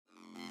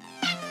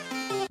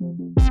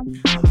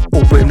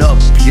Open up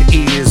your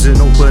ears and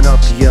open up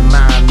your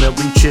mind. They'll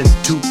reach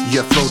into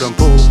your throat and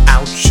pull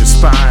out your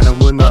spine.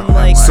 And when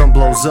the sun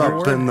blows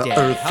up and the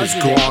earth is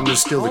gone,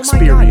 there's still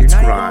experience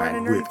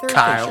grind with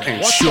Kyle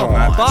and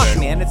Sean. Fuck,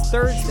 man, it's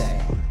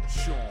Thursday.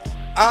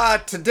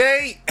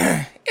 Today,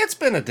 it's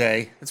been a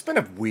day. It's been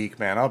a week,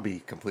 man. I'll be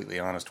completely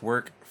honest.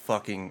 Work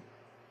fucking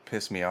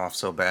pissed me off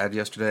so bad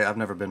yesterday. I've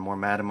never been more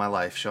mad in my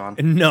life, Sean.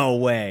 No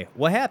way.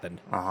 What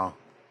happened? Uh-huh.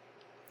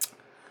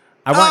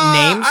 I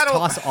want names.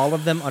 Toss all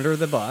of them under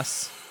the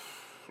bus.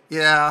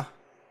 Yeah.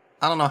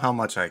 I don't know how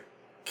much I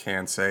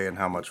can say and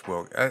how much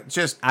will.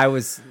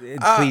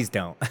 Please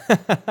don't.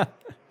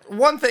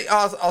 One thing,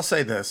 I'll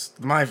say this.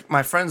 My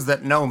friends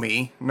that know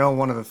me know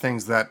one of the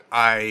things that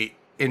I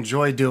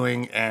enjoy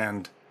doing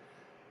and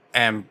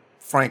am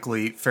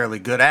frankly fairly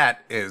good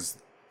at is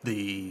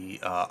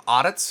the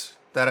audits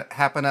that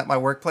happen at my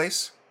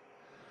workplace.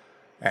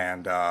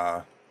 And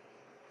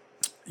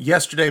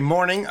yesterday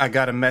morning, I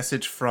got a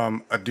message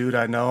from a dude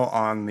I know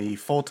on the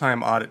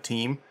full-time audit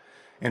team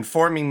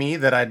informing me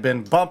that I'd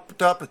been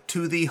bumped up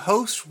to the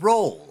host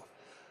role.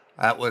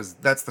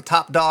 That's the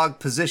top dog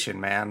position,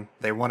 man.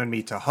 They wanted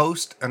me to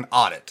host an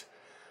audit.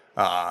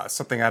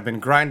 Something I've been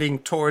grinding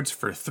towards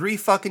for 3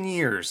 fucking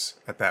years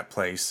at that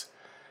place.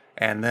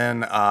 And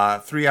then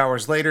 3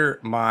 hours later,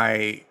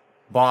 my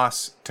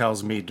boss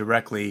tells me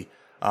directly,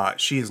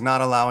 she is not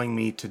allowing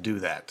me to do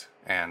that.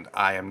 And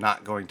I am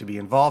not going to be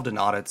involved in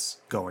audits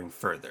going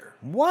further.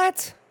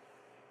 What?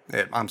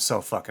 I'm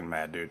so fucking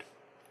mad, dude.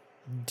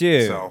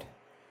 Dude. So,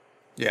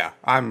 yeah,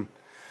 I've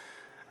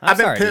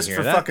been pissed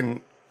for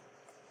fucking...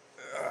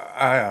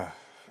 I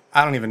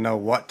don't even know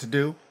what to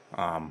do.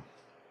 I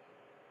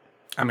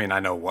mean, I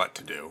know what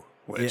to do,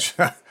 which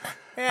I've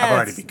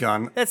already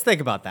begun. Let's think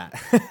about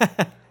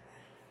that.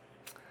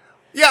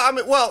 Yeah, I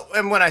mean, well,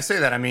 and when I say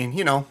that, I mean,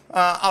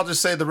 I'll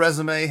just say the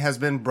resume has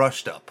been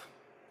brushed up.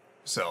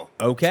 So.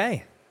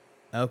 Okay.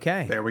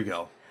 There we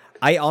go.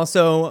 I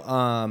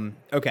also,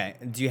 okay,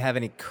 do you have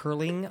any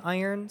curling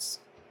irons?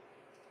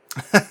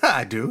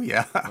 I do,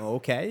 yeah.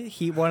 Okay,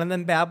 heat one of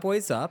them bad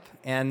boys up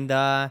and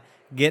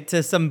get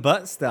to some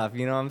butt stuff,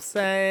 you know what I'm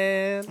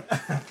saying?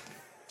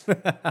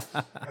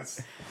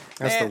 That's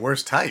the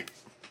worst type.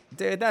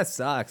 Dude, that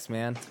sucks,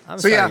 man. I'm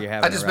sorry you're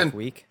having a rough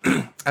week.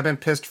 I've been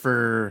pissed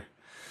for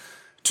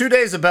 2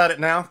 days about it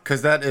now,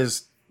 because that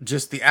is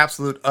just the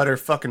absolute utter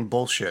fucking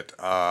bullshit.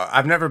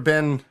 I've never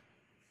been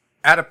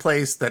at a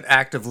place that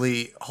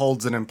actively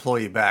holds an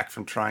employee back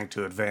from trying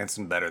to advance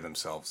and better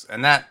themselves.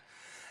 And that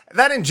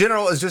in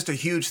general is just a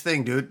huge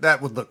thing, dude. That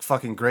would look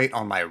fucking great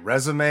on my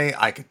resume.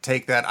 I could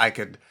take that.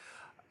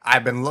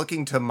 I've been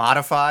looking to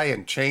modify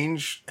and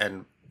change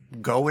and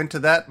go into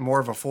that more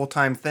of a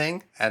full-time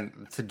thing,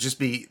 and to just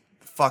be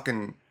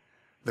fucking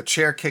the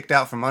chair kicked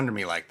out from under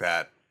me like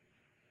that,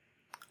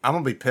 I'm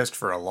gonna be pissed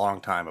for a long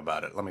time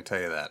about it. Let me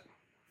tell you that.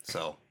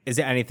 So, is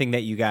there anything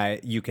that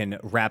you can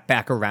wrap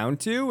back around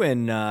to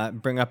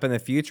and bring up in the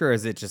future? Or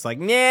is it just like,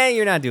 nah,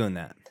 you're not doing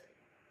that?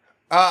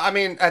 I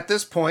mean, at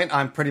this point,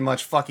 I'm pretty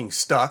much fucking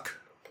stuck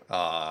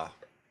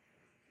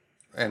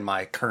in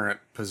my current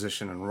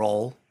position and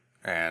role,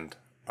 and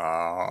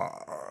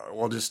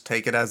we'll just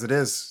take it as it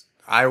is.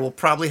 I will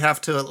probably have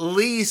to at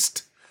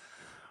least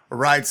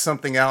ride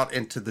something out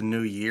into the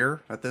new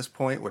year at this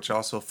point, which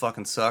also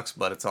fucking sucks,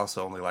 but it's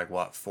also only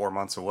 4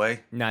 months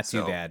away? Not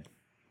too bad.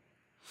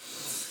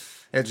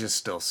 It just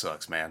still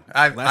sucks, man.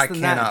 Less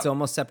than that, it's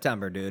almost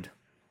September, dude.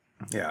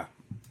 Yeah.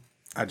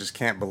 I just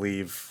can't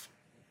believe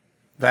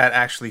that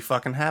actually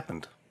fucking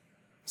happened.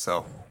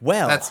 So,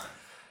 well,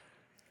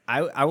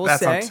 I will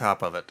say... That's on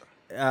top of it.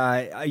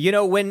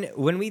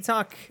 When we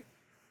talk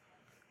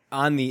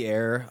on the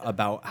air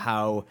about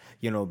how,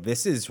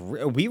 this is,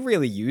 we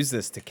really use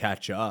this to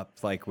catch up,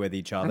 with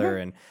each other.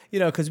 And,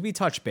 because we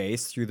touch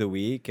base through the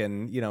week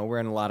and, we're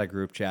in a lot of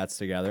group chats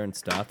together and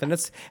stuff. And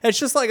it's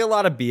just a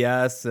lot of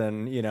BS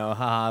and,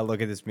 haha,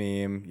 look at this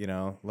meme,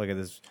 look at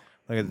this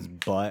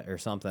butt or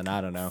something.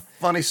 I don't know.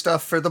 Funny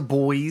stuff for the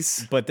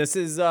boys. But this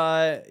is,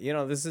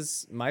 this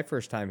is my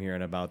first time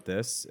hearing about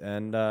this.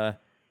 And,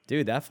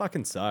 dude, that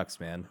fucking sucks,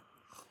 man.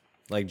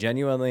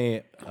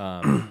 Genuinely,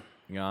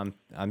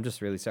 I'm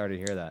just really sorry to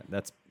hear that.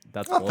 That's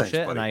bullshit.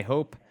 Thanks, and I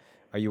hope.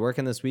 Are you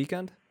working this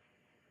weekend?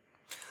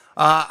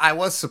 I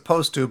was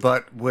supposed to,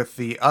 but with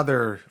the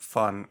other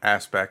fun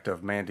aspect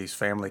of Mandy's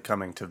family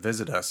coming to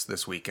visit us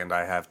this weekend,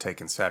 I have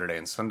taken Saturday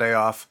and Sunday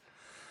off.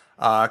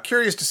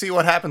 Curious to see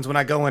what happens when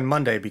I go in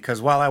Monday,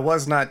 because while I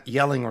was not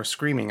yelling or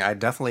screaming, I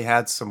definitely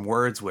had some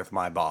words with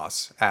my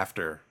boss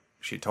after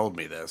she told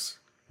me this,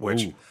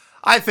 which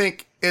I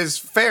think is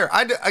fair.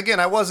 I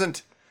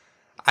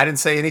didn't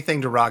say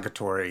anything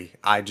derogatory.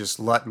 I just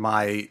let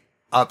my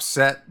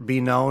upset be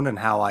known and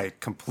how I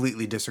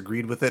completely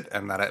disagreed with it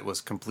and that it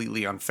was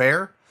completely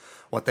unfair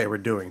what they were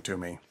doing to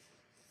me.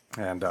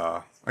 And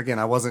again,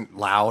 I wasn't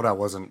loud, I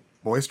wasn't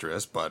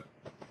boisterous, but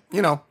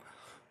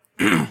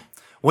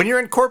when you're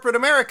in corporate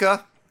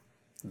America,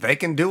 they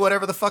can do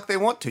whatever the fuck they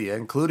want to you,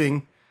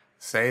 including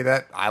say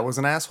that I was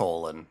an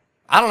asshole. And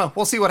I don't know.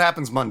 We'll see what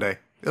happens Monday.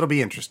 It'll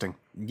be interesting.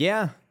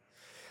 Yeah.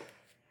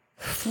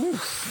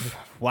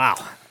 Wow.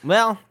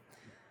 Well,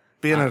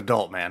 Being an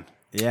adult, man.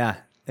 yeah.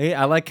 Hey,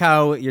 I like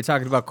how you're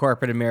talking about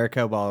corporate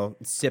America while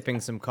sipping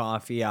some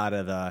coffee out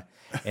of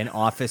an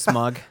office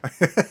mug.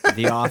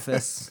 The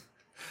Office.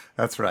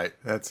 That's right.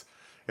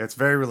 It's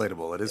very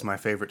relatable. It is my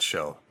favorite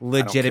show. I don't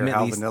Legitimately, care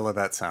how vanilla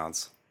that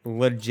sounds.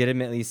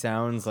 legitimately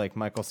sounds like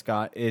Michael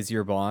Scott is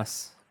your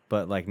boss,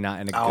 but like not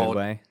in a good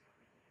way.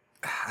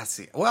 I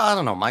see. Well, I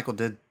don't know. Michael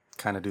did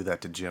kind of do that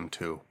to Jim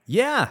too.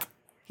 Yeah,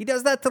 he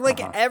does that to like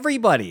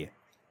everybody.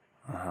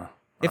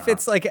 If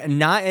it's like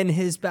not in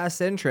his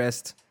best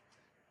interest,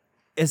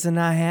 it's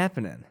not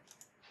happening.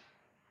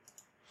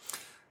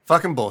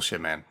 Fucking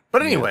bullshit, man.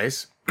 But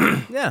anyways,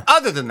 Yeah.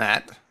 other than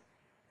that,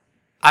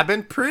 I've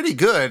been pretty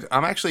good.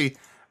 I'm actually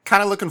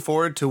kind of looking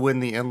forward to when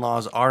the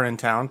in-laws are in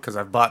town because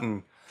I've bought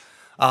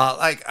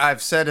like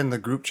I've said in the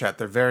group chat,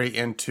 they're very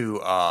into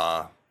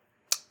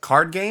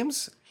card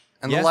games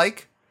and the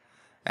like.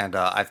 And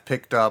I've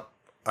picked up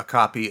a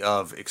copy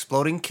of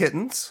Exploding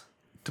Kittens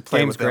to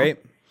play with them. Great.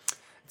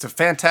 It's a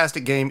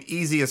fantastic game,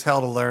 easy as hell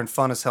to learn,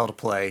 fun as hell to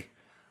play.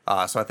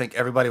 So I think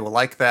everybody will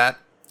like that.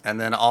 And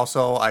then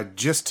also, I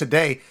just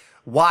today,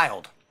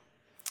 wild.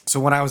 So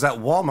when I was at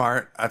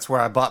Walmart, that's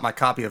where I bought my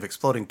copy of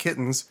Exploding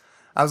Kittens.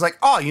 I was like,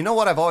 oh, you know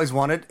what I've always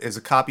wanted is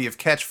a copy of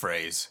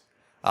Catchphrase,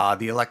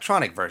 the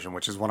electronic version,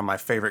 which is one of my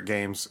favorite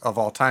games of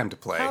all time to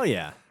play. Hell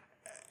yeah.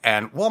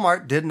 And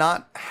Walmart did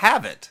not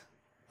have it.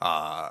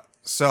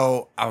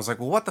 So I was like,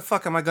 well, what the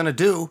fuck am I going to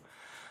do?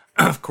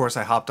 Of course,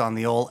 I hopped on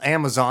the old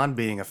Amazon,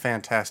 being a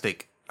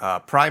fantastic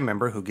Prime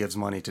member who gives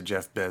money to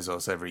Jeff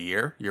Bezos every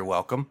year. You're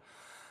welcome.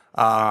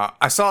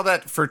 I saw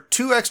that for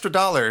 $2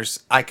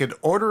 extra, I could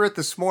order it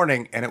this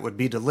morning and it would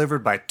be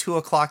delivered by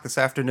 2:00 this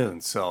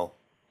afternoon. So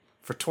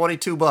for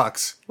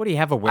 $22, What do you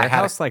have, a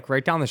warehouse like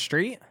right down the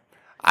street?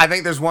 I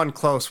think there's one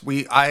close.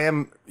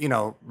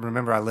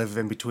 Remember I live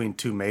in between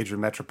two major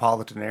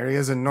metropolitan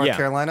areas in North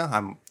Carolina.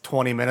 I'm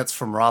 20 minutes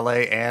from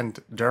Raleigh and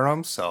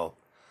Durham, so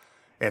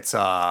it's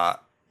all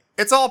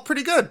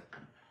pretty good.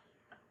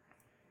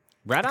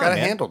 Right on, Got it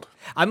man. handled.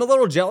 I'm a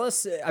little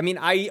jealous. I mean,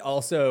 I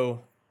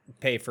also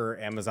pay for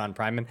Amazon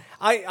Prime, and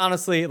I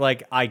honestly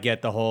I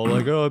get the whole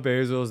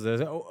Bezos,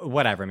 this,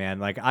 whatever, man.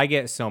 Like, I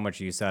get so much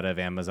use out of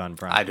Amazon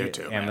Prime. I do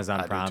too. Amazon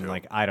I do Prime,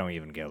 too. I don't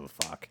even give a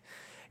fuck,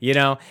 you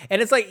know.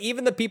 And it's like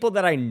even the people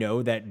that I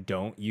know that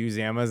don't use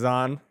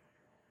Amazon,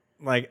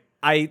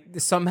 I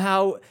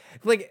somehow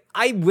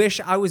I wish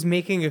I was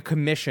making a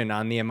commission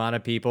on the amount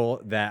of people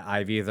that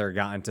I've either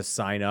gotten to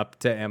sign up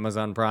to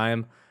Amazon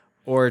Prime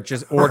or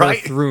just order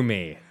through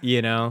me,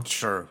 you know?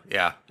 Sure,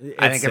 yeah.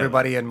 I think silly.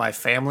 everybody in my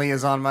family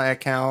is on my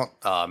account.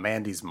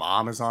 Mandy's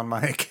mom is on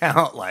my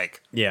account.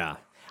 Yeah.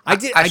 I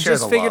share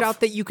just the figured love. out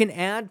that you can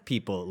add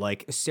people.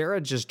 Like, Sarah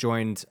just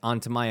joined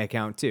onto my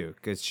account too,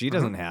 because she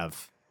doesn't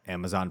have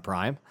Amazon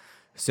Prime.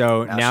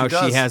 So now she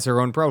she does. has her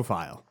own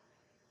profile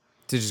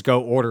to just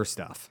go order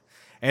stuff.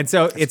 And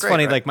so it's great,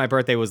 funny, right? like my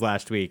birthday was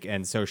last week,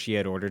 and so she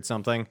had ordered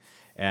something,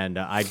 and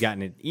I'd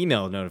gotten an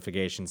email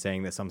notification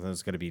saying that something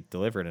was going to be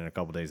delivered in a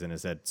couple days, and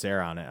it said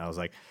Sarah on it. I was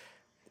like,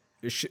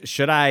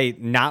 should I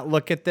not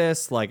look at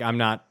this? Like,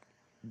 am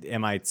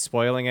I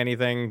spoiling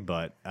anything?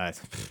 But I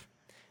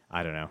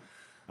don't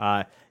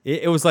know.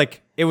 It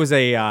was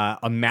a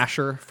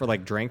masher for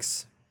like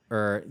drinks,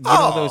 or you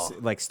know those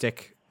like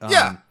stick.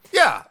 Yeah.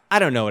 I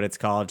don't know what it's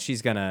called.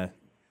 She's gonna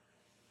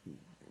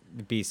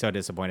be so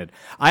disappointed.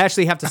 I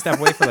actually have to step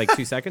away for like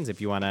 2 seconds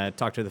if you want to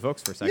talk to the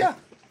folks for a second. Yeah,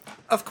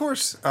 of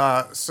course.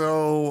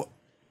 So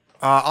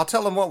I'll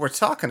tell them what we're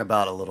talking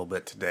about a little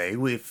bit today.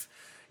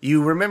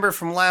 You remember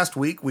from last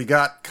week, we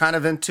got kind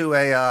of into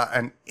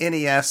an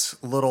NES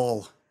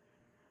little,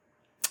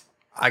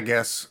 I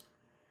guess,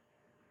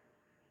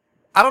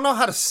 I don't know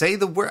how to say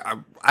the word.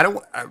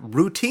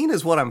 Routine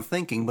is what I'm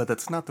thinking, but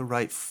that's not the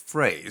right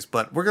phrase.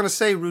 But we're going to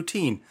say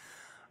routine.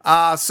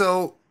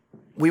 So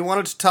we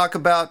wanted to talk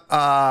about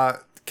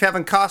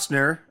Kevin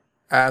Costner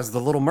as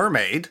the Little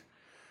Mermaid.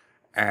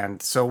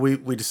 And so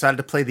we decided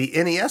to play the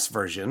NES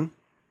version,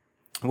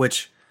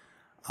 which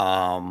is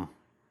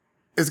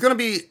going to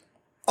be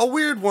a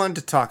weird one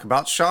to talk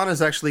about. Sean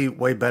is actually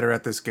way better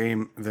at this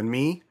game than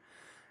me.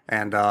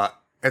 And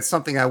it's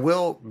something I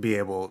will be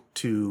able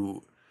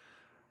to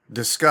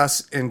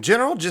discuss in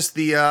general. Just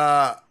the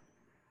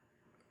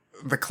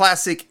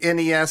classic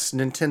NES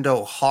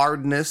Nintendo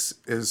hardness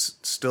is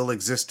still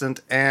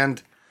existent.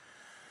 And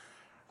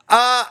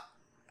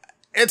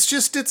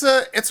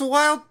it's a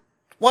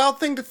wild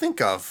thing to think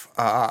of.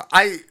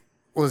 I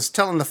was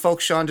telling the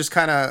folks, Sean, just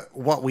kind of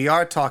what we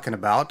are talking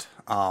about.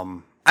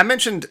 I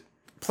mentioned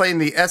playing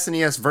the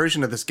SNES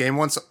version of this game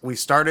once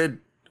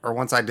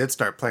I did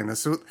start playing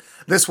this.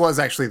 This was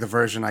actually the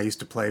version I used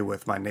to play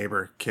with my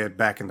neighbor kid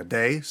back in the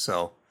day.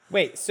 So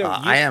Wait, so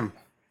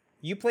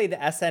you played the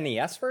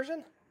SNES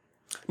version?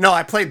 No,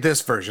 I played this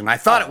version. I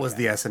thought it was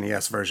the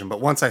SNES version, but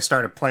once I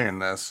started playing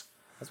this,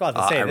 I was about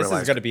to say, I this is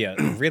realized- going to be a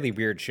really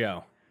weird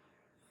show.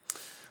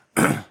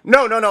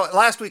 No.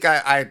 Last week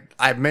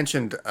I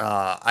mentioned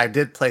I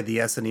did play the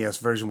SNES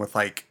version with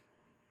like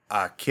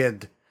a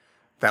kid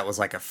that was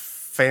like a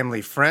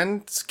family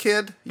friend's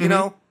kid, you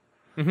know?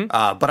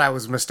 But I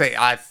was mistaken.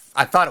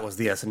 I thought it was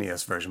the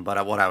SNES version,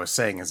 but what I was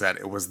saying is that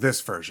it was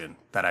this version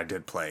that I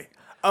did play.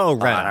 Oh,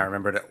 right. And I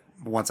remembered it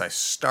once I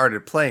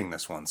started playing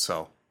this one.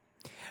 So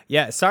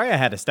Yeah, sorry I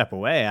had to step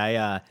away.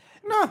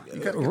 no, you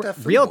gotta get that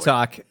food, Real boy.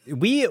 talk.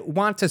 We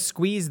want to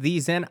squeeze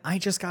these in. I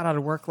just got out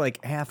of work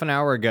like half an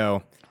hour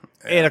ago.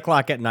 8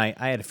 o'clock at night.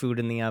 I had food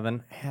in the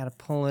oven. I had to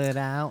pull it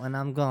out, and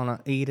I'm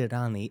gonna eat it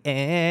on the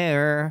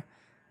air.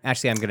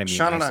 Actually, I'm gonna mute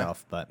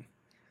myself, but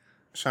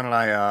Sean and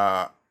I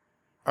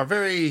are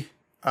very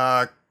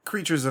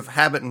creatures of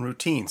habit and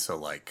routine. So,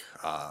 like,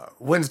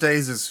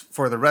 Wednesdays is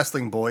for the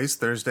wrestling boys.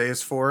 Thursday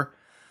is for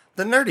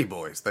the nerdy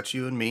boys. That's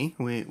you and me.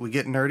 We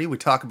get nerdy. We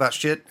talk about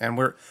shit, and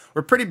we're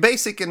pretty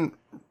basic and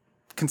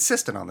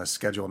consistent on this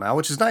schedule now,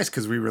 which is nice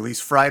because we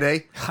release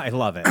Friday. I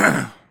love it.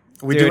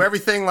 We do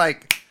everything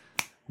like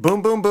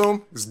boom, boom,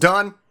 boom. It's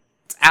done.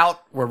 It's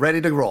out. We're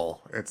ready to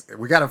roll.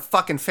 We got a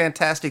fucking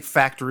fantastic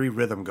factory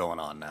rhythm going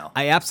on now.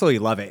 I absolutely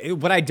love it.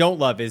 What I don't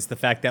love is the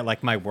fact that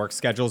like my work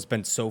schedule has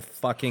been so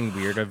fucking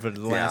weird over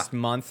the last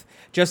month,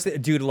 just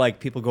due to like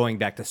people going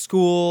back to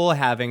school,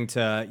 having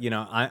to,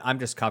 I'm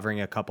just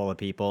covering a couple of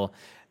people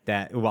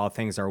that while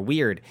things are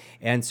weird.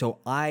 And so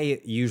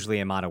I usually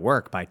am out of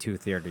work by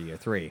 2:30 or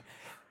 3.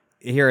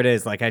 Here it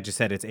is. Like I just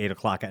said, it's 8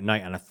 o'clock at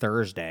night on a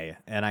Thursday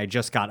and I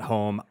just got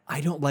home. I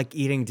don't like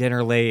eating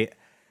dinner late.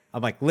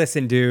 I'm like,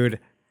 listen, dude,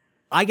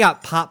 I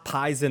got pot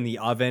pies in the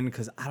oven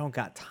because I don't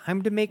got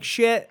time to make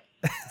shit.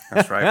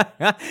 That's right.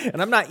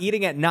 And I'm not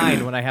eating at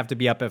 9 when I have to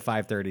be up at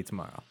 5:30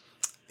 tomorrow.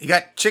 You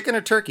got chicken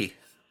or turkey?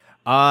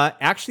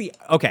 Actually,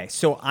 okay,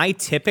 so I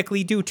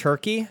typically do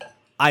turkey.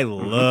 I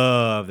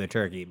love the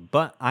turkey,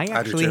 but I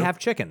actually have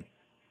chicken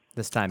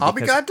this time. I'll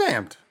be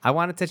goddamned. I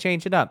wanted to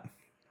change it up.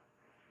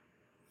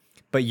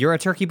 But you're a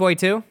turkey boy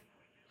too?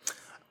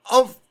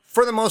 Oh,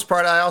 for the most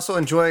part, I also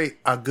enjoy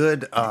a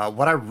good.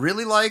 What I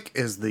really like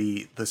is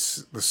the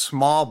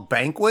small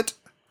banquet.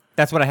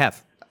 That's what I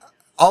have.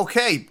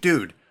 Okay,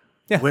 dude.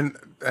 Yeah.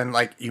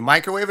 Like you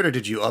microwave it or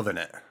did you oven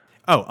it?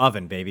 Oh,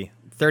 oven, baby.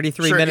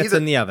 33 minutes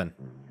in the oven.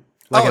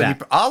 Look at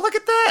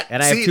that.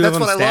 And I have two of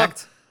them stacked.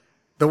 Love.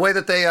 The way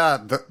that they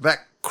that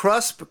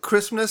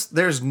crispness.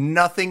 There's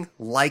nothing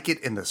like it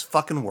in this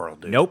fucking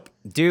world, dude. Nope,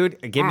 dude.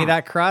 Give me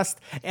that crust,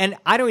 and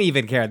I don't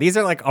even care. These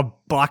are like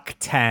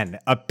 $1.10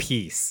 a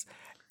piece.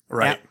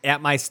 Right.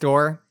 At my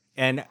store.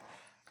 And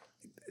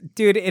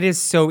dude, it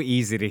is so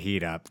easy to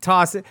heat up.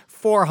 Toss it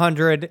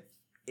 400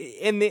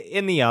 in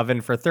the oven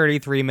for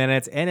 33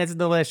 minutes and it's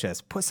delicious.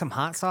 Put some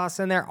hot sauce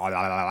in there.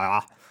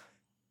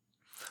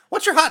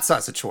 What's your hot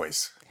sauce of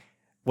choice?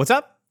 What's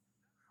up?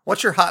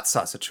 What's your hot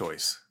sauce of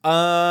choice?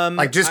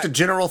 Like just a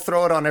general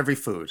throw it on every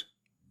food.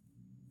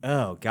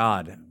 Oh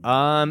God.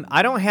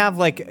 I don't have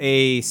like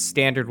a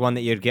standard one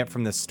that you'd get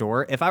from the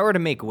store. If I were to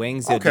make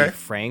wings, it'd be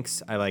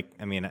Frank's. I like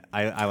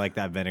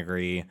that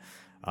vinegary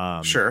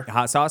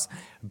hot sauce.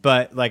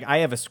 But like I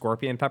have a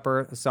scorpion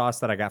pepper sauce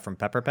that I got from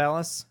Pepper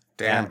Palace.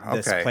 Damn. At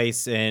this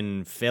place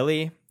in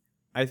Philly,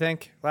 I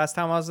think, last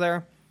time I was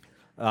there.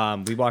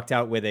 We walked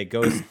out with a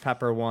ghost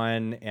pepper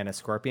one and a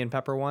scorpion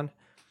pepper one.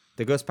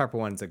 The ghost pepper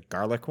one's a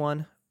garlic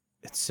one.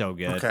 It's so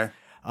good. Okay.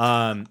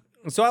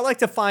 So I like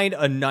to find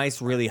a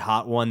nice, really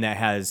hot one that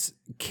has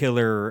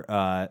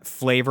killer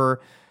flavor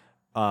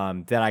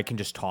that I can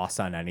just toss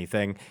on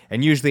anything.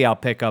 And usually I'll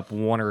pick up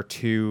one or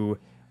two,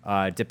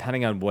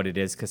 depending on what it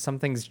is, because some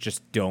things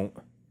just don't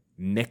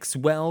mix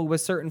well with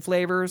certain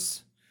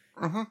flavors.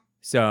 Mm-hmm.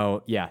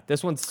 So yeah,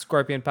 this one's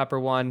scorpion pepper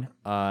one,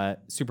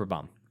 super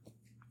bomb.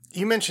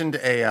 You mentioned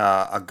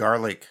a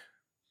garlic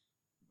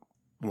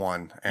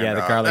one. And, yeah,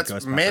 the garlic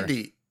ghost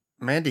pepper.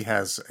 Mandy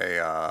has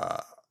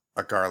a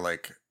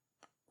garlic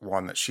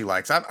one that she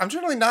likes. I'm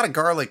generally not a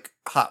garlic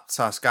hot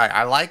sauce guy.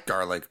 I like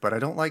garlic, but I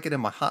don't like it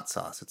in my hot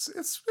sauce.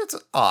 It's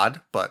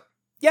odd, but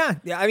yeah.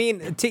 I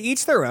mean, to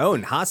each their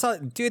own. Hot sauce,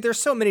 dude. There's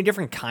so many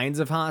different kinds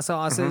of hot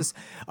sauces.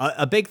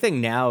 Mm-hmm. A big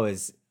thing now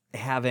is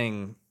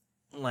having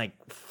like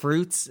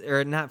fruits,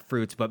 or not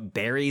fruits, but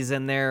berries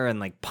in there,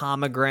 and like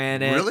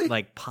pomegranate, really?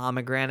 Like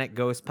pomegranate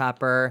ghost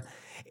pepper.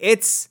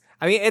 It's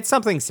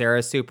something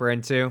Sarah's super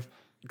into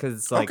because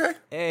it's like,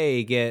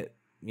 hey, get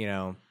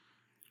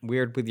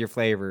weird with your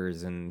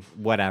flavors and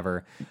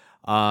whatever.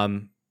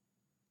 I'm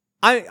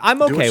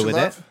okay with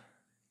it.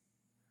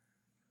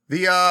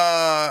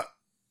 I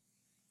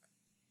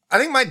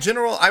think my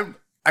general,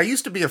 I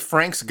used to be a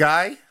Frank's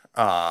guy.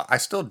 I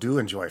still do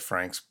enjoy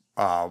Frank's.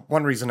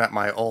 One reason at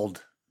my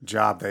old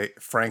job,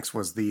 Frank's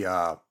was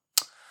the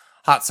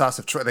hot sauce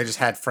of choice. They just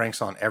had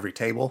Frank's on every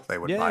table. They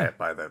would buy it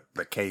by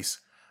the case.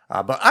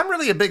 But I'm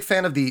really a big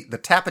fan of the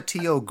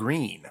Tapatio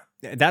Green.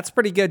 That's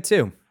pretty good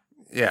too.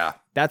 Yeah.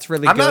 That's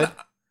really good.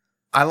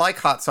 I like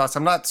hot sauce.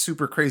 I'm not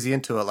super crazy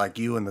into it like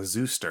you and the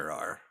Zooster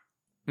are.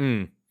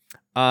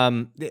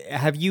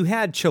 Have you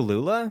had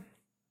Cholula?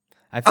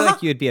 I feel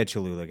like you'd be a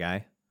Cholula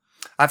guy.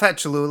 I've had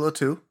Cholula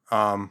too.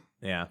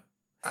 Yeah.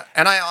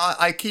 And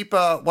I keep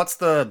what's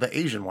the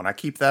Asian one? I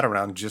keep that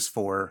around just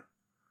for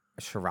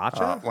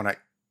sriracha.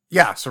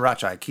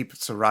 Sriracha. I keep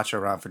sriracha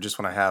around for just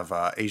when I have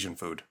Asian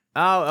food.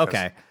 Oh,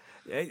 okay.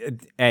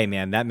 Hey,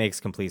 man, that makes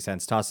complete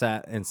sense. Toss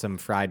that in some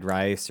fried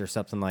rice or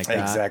something like that.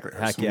 Exactly.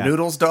 Heck Some yeah.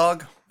 noodles,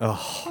 dog.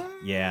 Oh,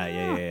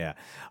 yeah.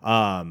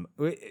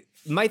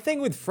 My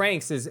thing with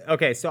Frank's is,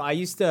 okay, so I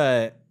used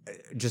to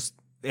just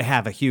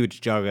have a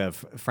huge jug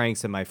of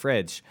Frank's in my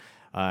fridge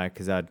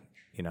because I'd,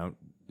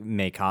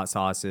 make hot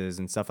sauces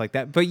and stuff like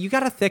that. But you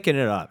got to thicken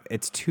it up.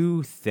 It's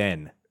too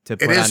thin to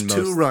put It is on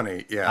too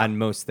runny, on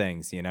most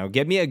things,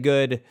 Give me a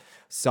good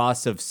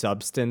sauce of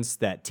substance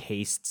that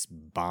tastes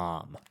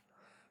bomb.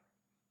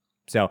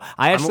 So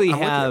I actually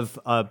have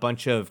a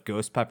bunch of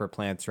ghost pepper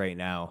plants right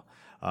now.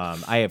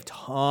 I have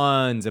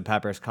tons of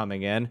peppers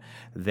coming in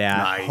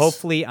that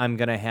hopefully I'm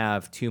going to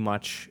have too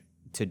much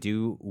to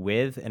do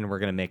with, and we're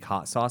going to make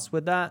hot sauce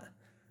with that.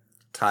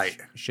 Tight.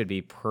 Should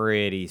be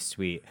pretty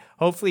sweet.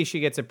 Hopefully she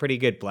gets a pretty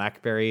good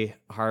blackberry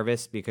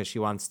harvest because she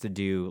wants to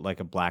do like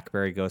a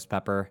blackberry ghost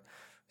pepper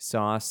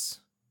sauce.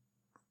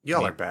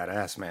 Y'all are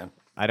badass, man.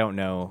 I don't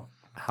know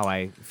how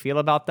I feel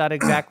about that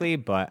exactly,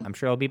 but I'm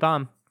sure it'll be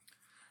bomb.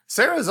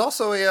 Sarah is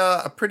also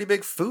a pretty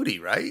big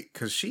foodie, right?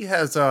 Because she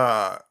has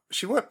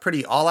she went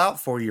pretty all out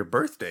for your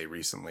birthday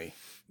recently.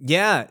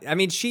 Yeah, I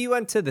mean, she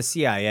went to the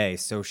CIA,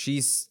 so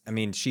she's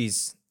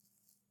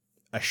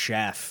a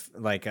chef,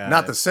 like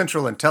not the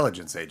Central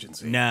Intelligence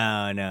Agency.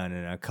 No.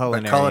 The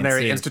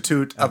Culinary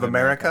Institute of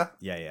America.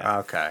 Yeah.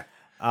 Okay.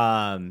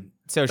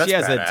 So That's she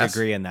has badass. a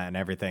degree in that and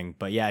everything,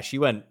 but yeah, she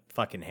went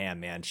fucking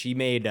ham, man. She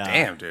made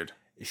damn, dude.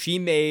 She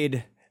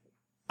made.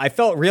 I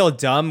felt real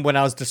dumb when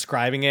I was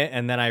describing it,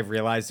 and then I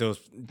realized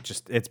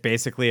it's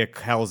basically a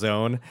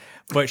calzone.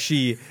 But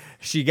she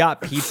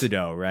got pizza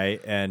dough, right?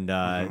 And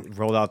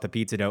rolled out the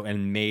pizza dough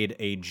and made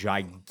a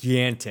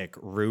gigantic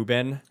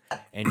Reuben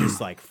and just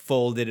like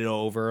folded it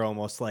over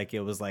almost like it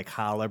was like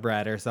challah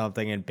bread or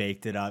something and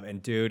baked it up.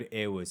 And dude,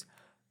 it was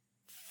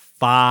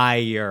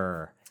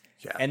fire.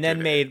 Yeah, and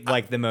then made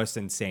like the most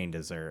insane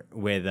dessert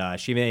with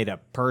she made a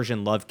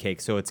Persian love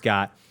cake. So it's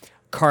got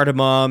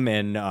cardamom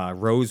and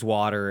rose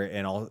water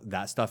and all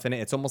that stuff in it.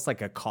 It's almost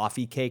like a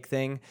coffee cake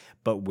thing,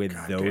 but with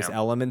those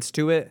elements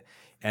to it.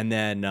 And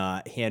then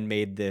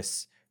handmade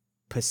this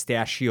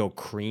pistachio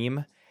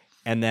cream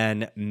and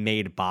then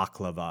made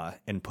baklava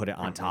and put it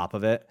on top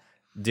of it.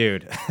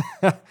 Dude,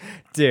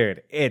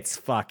 it's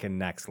fucking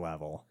next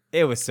level.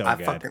 It was so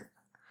good.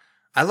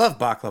 I love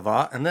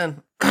baklava. And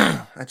then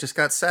I just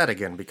got sad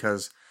again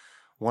because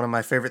one of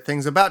my favorite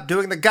things about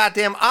doing the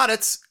goddamn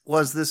audits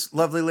was this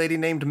lovely lady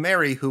named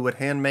Mary who would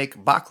hand make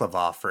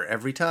baklava for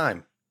every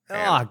time.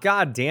 Oh,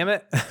 god damn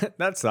it.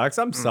 That sucks.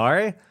 I'm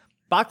sorry.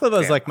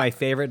 Baklava is like my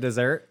favorite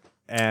dessert.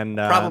 And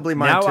probably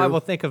mine now too. I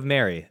will think of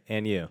Mary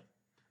and you.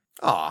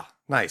 Aw,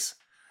 nice.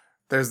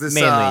 There's this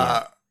Mainly,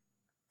 yeah.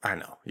 I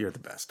know, you're the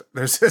best.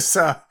 There's this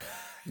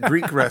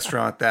Greek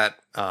restaurant that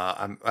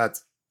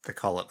they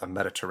call it a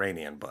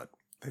Mediterranean, but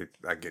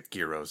I get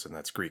gyros and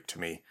that's Greek to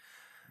me.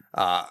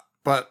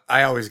 But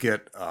I always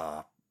get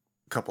a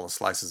couple of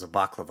slices of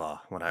baklava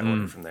when I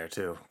order from there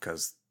too,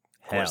 because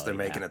of course they're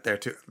making it there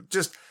too.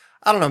 Just,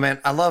 I don't know, man.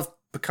 I love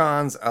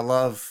pecans. I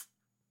love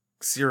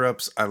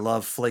syrups. I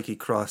love flaky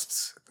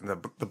crusts. The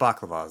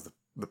baklava is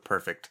the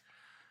perfect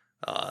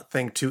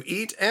thing to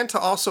eat and to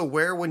also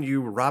wear when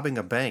you're robbing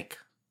a bank.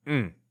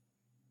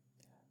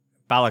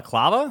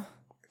 Balaclava?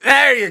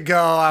 There you go.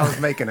 I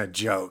was making a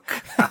joke.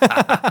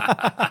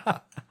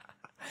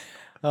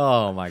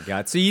 Oh my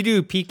god. So you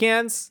do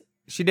pecans?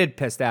 She did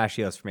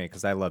pistachios for me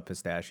because I love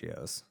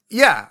pistachios.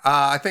 Yeah,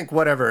 I think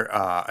whatever.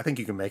 I think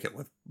you can make it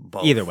with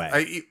both. Either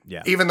way.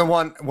 Yeah. Even the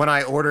one when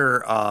I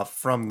order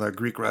from the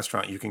Greek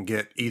restaurant, you can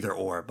get either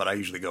or, but I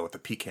usually go with the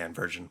pecan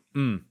version.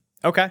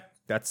 Okay,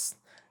 that's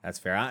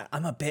fair.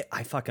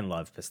 I fucking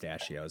love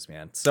pistachios,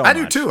 man. So I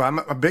much. do too. I'm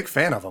a big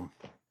fan of them.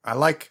 I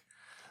like.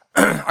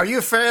 Are you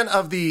a fan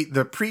of the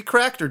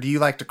pre-cracked, or do you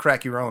like to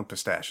crack your own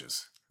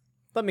pistachios?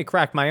 Let me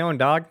crack my own,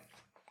 dog.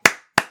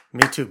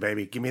 Me too,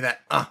 baby. Give me that.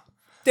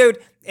 Dude,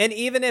 and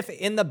even if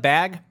in the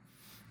bag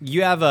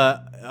you have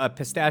a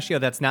pistachio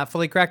that's not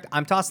fully cracked,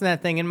 I'm tossing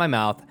that thing in my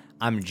mouth.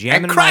 I'm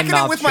jamming and my mouth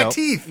cracking it with shut. my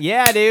teeth.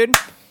 Yeah, dude.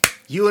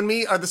 You and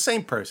me are the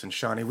same person,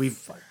 Shawnee. We've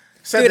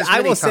said Dude, this many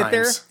I will times. sit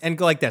there and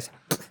go like this,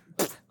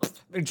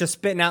 just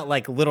spitting out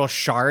like little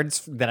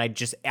shards that I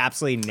just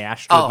absolutely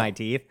gnashed with my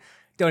teeth.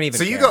 Don't even.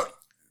 So care. you go.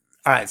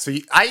 All right, so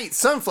I eat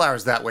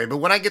sunflowers that way, but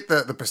when I get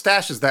the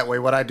pistachios that way,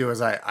 what I do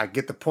is I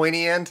get the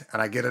pointy end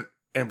and I get it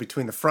in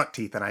between the front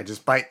teeth and I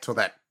just bite till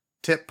that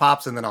tip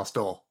pops and then I'll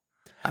still.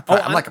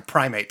 I'm like a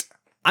primate.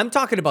 I'm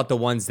talking about the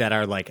ones that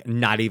are like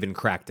not even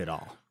cracked at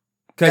all.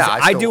 Because Yeah,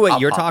 I do what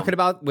I'll you're pop talking them.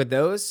 about with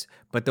those,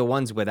 but the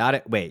ones without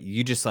it, wait,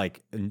 you just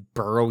like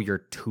burrow your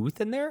tooth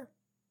in there?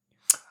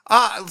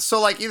 So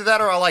like either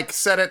that or I'll like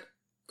set it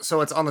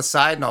so it's on the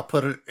side and I'll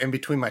put it in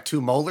between my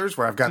two molars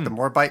where I've got the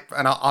more bite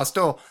and I'll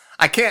still.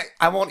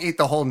 I won't eat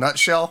the whole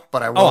nutshell,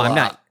 but I will. Oh,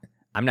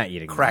 I'm not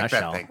eating a crack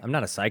that nutshell. thing. I'm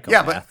not a psychopath.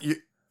 Yeah, but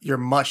you're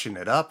mushing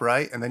it up,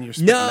 right? And then you're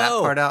spitting that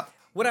part out.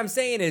 What I'm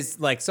saying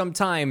is, like,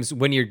 sometimes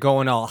when you're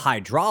going all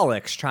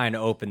hydraulics trying to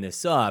open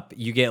this up,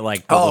 you get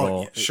like the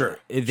little, sure.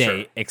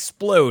 they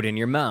explode in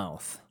your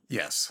mouth.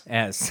 Yes.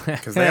 As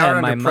Because they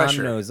are my under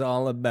pressure. mom knows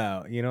all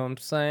about. You know what I'm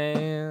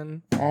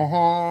saying?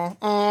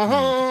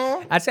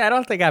 Uh-huh. Actually, I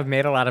don't think I've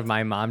made a lot of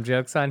my mom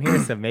jokes on here,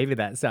 so maybe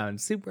that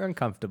sounds super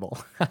uncomfortable.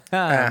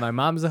 My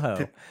mom's a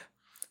hoe.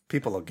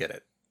 People will get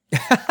it.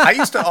 I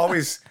used to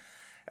always,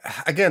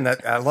 again,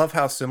 that I love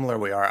how similar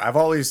we are. I've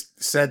always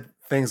said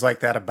things like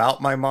that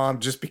about my mom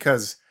just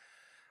because,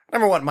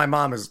 number one, my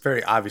mom is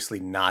very obviously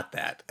not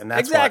that. And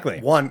that's Exactly.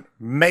 what, one,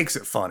 makes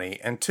it funny.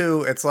 And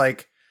two, it's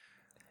like,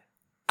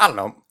 I don't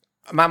know.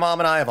 My mom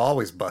and I have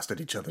always busted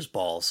each other's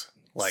balls.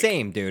 Like,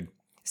 Same, dude.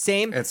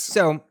 Same. It's-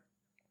 So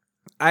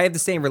I have the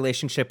same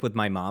relationship with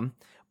my mom,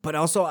 but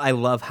also I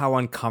love how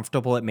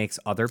uncomfortable it makes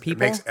other it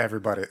people. makes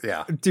everybody,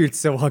 yeah. Dude,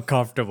 so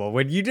uncomfortable.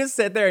 When you just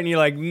sit there and you're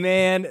like,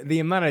 man, the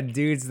amount of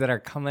dudes that are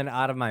coming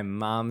out of my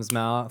mom's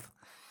mouth,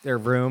 their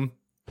room,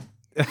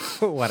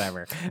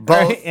 whatever.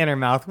 Both. Or in her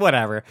mouth,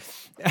 whatever.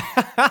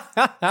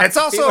 It's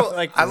also,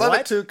 like, I love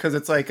what? it too because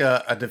it's like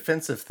a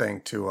defensive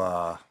thing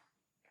to,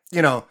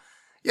 you know,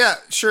 yeah,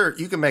 sure,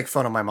 you can make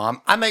fun of my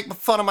mom. I make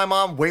fun of my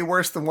mom way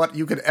worse than what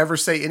you could ever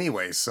say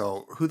anyway,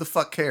 so who the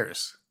fuck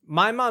cares?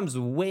 My mom's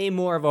way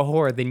more of a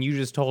whore than you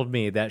just told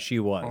me that she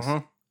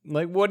was.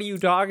 Like, what are you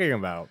talking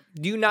about?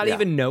 Do you not Yeah.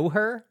 even know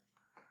her?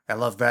 I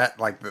love that,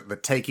 like the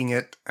taking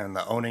it and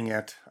the owning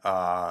it.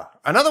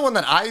 Another one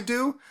that I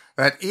do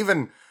that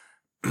even,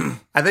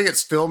 I think it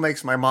still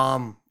makes my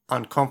mom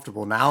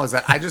uncomfortable now is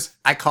that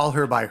I call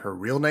her by her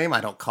real name.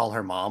 I don't call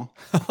her mom.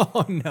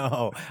 Oh,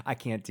 no. I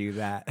can't do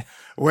that.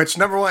 Which,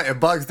 number one, it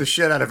bugs the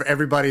shit out of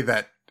everybody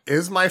that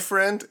is my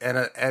friend. And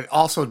it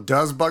also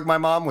does bug my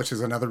mom, which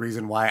is another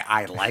reason why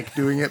I like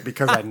doing it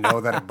because I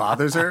know that it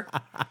bothers her.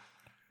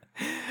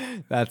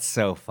 That's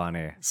so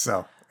funny.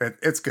 So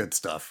it's good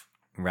stuff.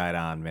 Right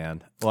on,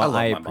 man. Well, love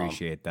I my mom.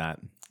 appreciate that.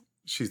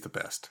 She's the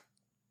best.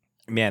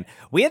 Man,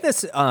 we had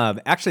this,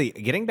 actually,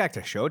 getting back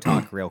to show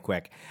talk real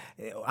quick.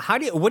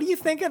 What do you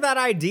think of that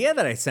idea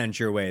that I sent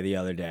your way the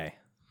other day?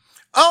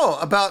 Oh,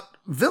 about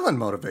villain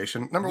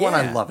motivation. Number one,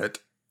 I Yeah. love it.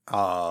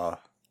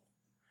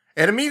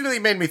 It immediately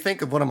made me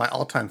think of one of my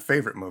all-time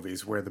favorite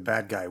movies where the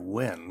bad guy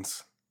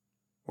wins,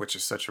 which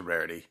is such a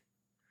rarity.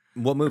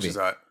 What Which movie? is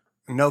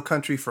No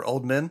Country for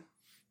Old Men.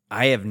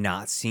 I have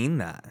not seen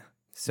that.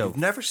 So You've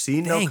never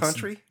seen thanks, No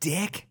Country?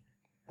 Dick.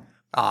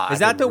 I Is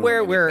that didn't the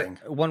ruin where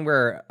anything. one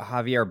where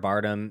Javier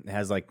Bardem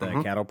has like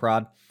the cattle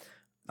prod?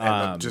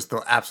 And just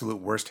the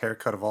absolute worst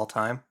haircut of all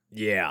time?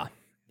 Yeah.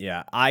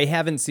 Yeah. I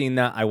haven't seen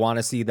that. I want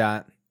to see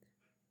that.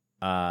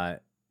 And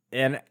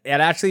it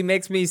actually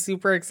makes me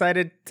super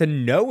excited to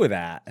know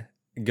that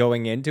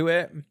going into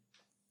it.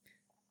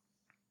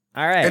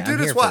 All right. And dude,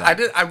 I'm it's here what for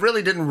that. I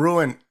really didn't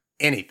ruin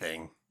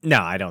anything. No,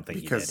 I don't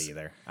think Because you did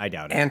either. I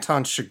doubt it.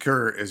 Anton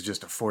Chigurh is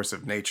just a force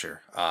of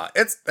nature.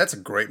 That's a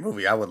great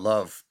movie. I would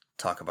love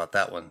to talk about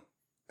that one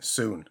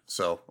soon.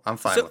 So I'm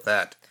fine with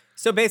that.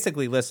 So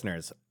basically,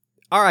 listeners,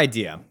 our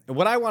idea,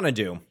 what I want to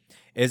do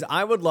is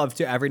I would love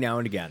to every now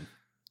and again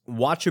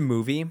watch a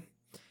movie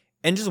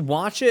and just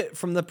watch it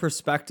from the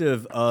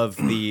perspective of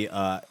the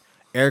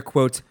air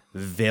quotes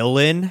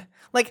villain.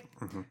 Like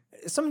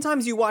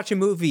sometimes you watch a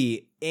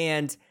movie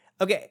and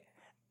okay,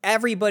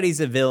 everybody's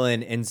a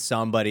villain in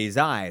somebody's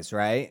eyes,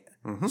 right?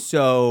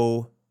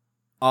 So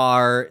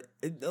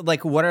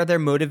what are their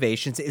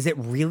motivations? Is it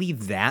really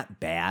that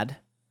bad?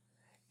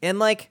 And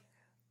like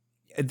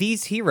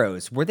these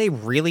heroes, were they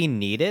really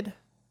needed?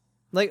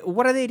 Like,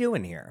 what are they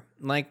doing here?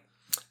 Like,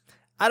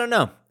 I don't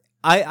know.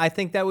 I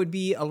think that would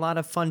be a lot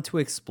of fun to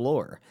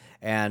explore.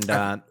 And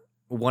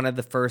one of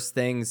the first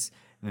things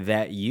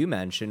that you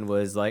mentioned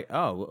was like,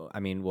 oh, I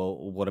mean, well,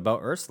 what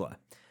about Ursula?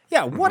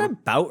 Yeah, what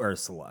about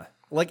Ursula?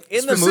 Like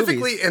in the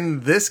Specifically movies, in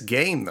this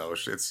game, though,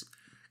 it's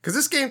because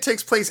this game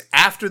takes place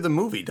after the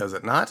movie, does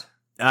it not?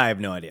 I have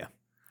no idea.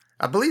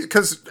 I believe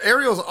because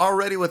Ariel's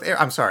already with.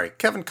 I'm sorry,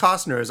 Kevin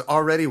Costner is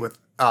already with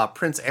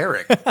Prince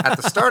Eric at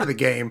the start of the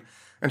game,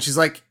 and she's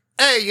like,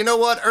 "Hey, you know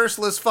what?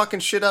 Ursula's fucking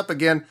shit up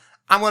again.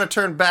 I'm going to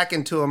turn back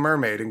into a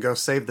mermaid and go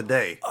save the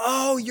day."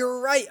 Oh, you're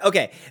right.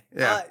 Okay,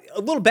 Yeah.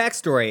 a little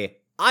backstory.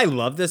 I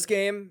love this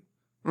game.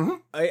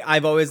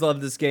 I've always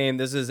loved this game.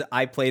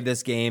 I played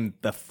this game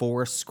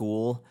before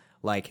school,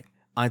 like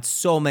on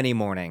so many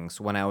mornings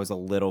when I was a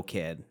little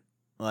kid.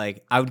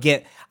 Like I would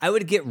get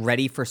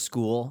ready for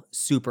school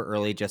super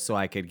early just so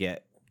I could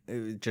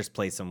just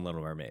play some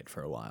Little Mermaid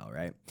for a while,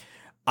 right?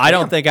 I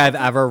don't think I've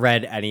ever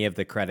read any of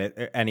the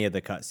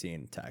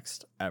cutscene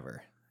text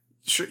ever.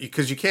 Sure,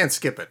 because you can't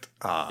skip it.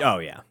 Oh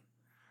yeah.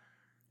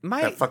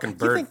 That fucking You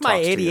bird think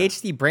my talks to you.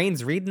 ADHD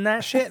brain's reading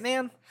that shit,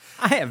 man?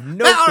 I have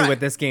no All clue right. what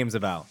this game's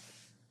about.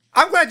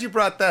 I'm glad you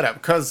brought that up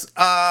because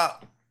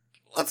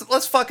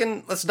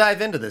let's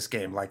dive into this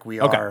game like we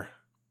are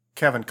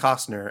Kevin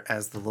Costner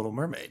as the Little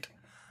Mermaid.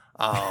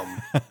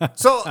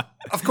 So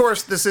of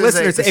course this is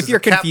Listeners, this if is you're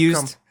a Capcom-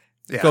 confused,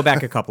 Yeah. go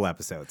back a couple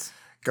episodes.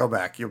 Go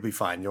back, you'll be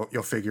fine.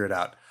 You'll figure it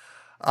out.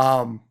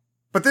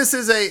 But this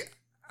is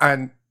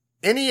an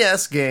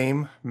NES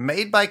game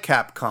made by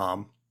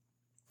Capcom,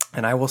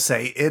 and I will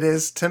say it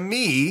is to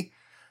me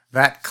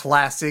that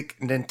classic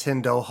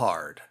Nintendo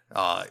hard.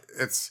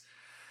 It's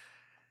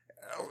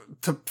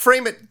to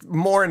frame it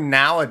more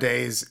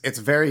nowadays, it's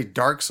very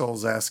Dark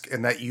Souls-esque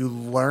in that you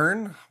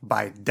learn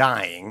by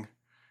dying.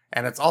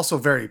 And it's also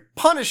very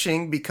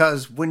punishing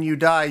because when you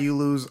die, you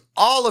lose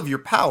all of your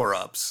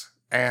power-ups.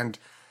 And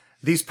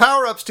these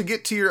power-ups, to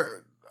get to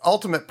your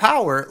ultimate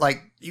power,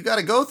 like, you got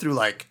to go through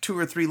like 2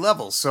 or 3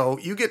 levels. So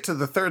you get to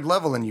the 3rd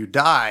level and you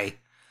die.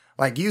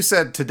 Like you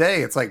said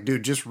today, it's like,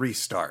 dude, just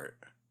restart.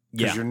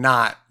 Because you're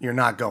not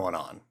going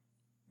on.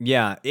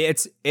 Yeah,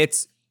 it's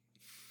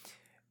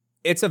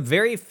a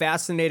very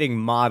fascinating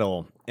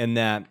model in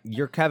that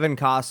you're Kevin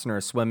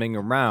Costner swimming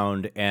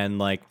around and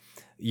like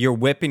you're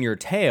whipping your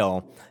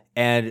tail,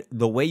 and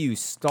the way you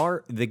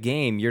start the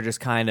game, you're just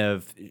kind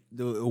of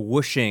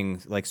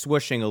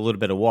swooshing a little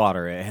bit of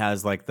water. It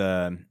has like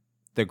the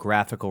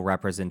graphical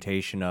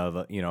representation of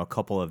a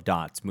couple of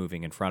dots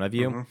moving in front of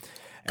you,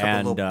 Couple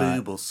and little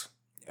boobles.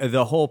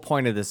 The whole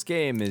point of this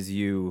game is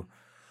you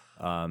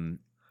are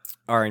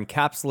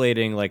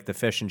encapsulating like the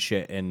fish and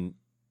shit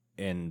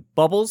in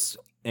bubbles.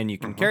 And you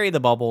can carry the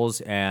bubbles,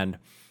 and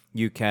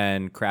you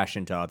can crash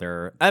into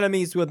other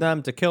enemies with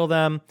them to kill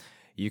them.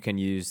 You can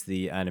use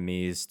the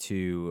enemies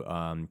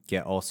to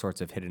get all sorts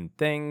of hidden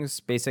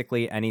things.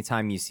 Basically,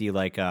 anytime you see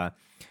like a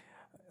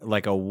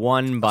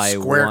 1 by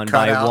 1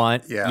 by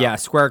 1,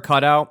 square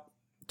cutout,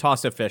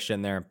 toss a fish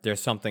in there.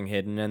 There's something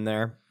hidden in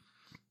there,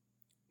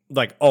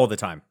 like all the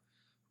time.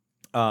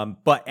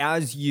 But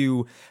as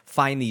you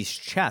find these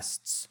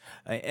chests,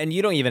 and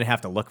you don't even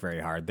have to look very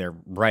hard, they're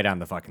right on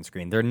the fucking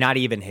screen. They're not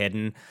even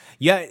hidden.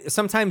 Yeah,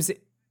 sometimes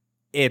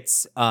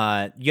it's you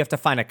have to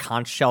find a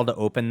conch shell to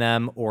open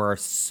them, or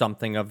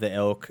something of the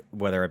ilk,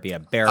 whether it be a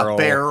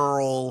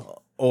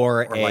barrel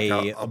or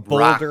a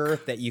boulder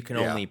rock that you can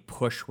only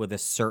push with a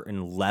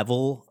certain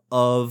level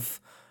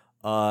of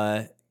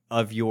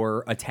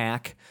your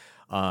attack.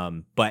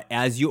 But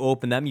as you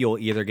open them, you'll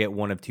either get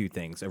one of 2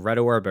 things: a red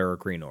orb or a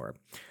green orb.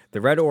 The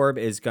red orb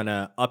is going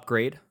to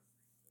upgrade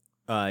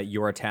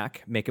your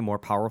attack, make it more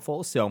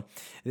powerful. So,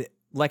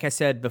 like I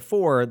said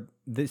before,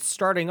 the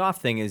starting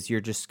off thing is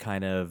you're just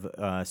kind of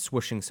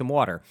swooshing some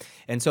water.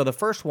 And so the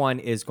first one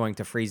is going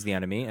to freeze the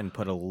enemy and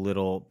put a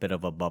little bit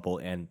of a bubble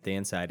in the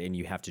inside, and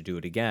you have to do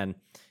it again,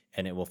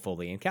 and it will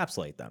fully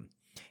encapsulate them.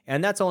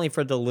 And that's only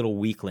for the little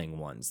weakling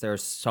ones.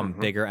 There's some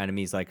bigger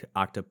enemies like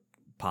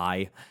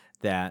octopi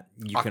that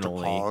you can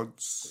only...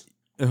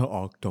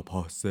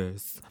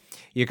 Octopuses.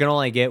 You can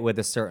only get with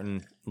a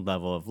certain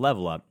level of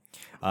level up.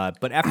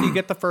 But after you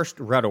get the first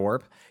red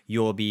orb,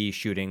 you'll be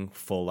shooting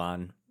full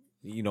on,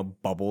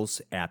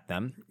 bubbles at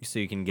them, so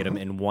you can get them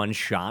in one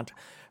shot.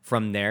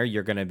 From there,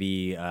 you're going to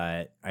be,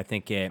 I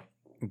think it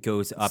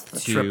goes up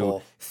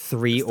to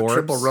 3 orbs.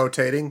 Triple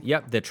rotating.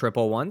 Yep, the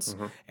triple ones.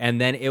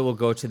 And then it will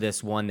go to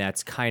this one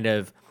that's kind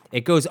of,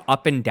 it goes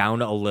up and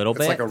down a little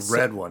bit. It's like a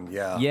red one,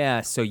 yeah.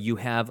 Yeah, so you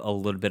have a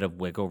little bit of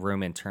wiggle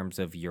room in terms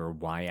of your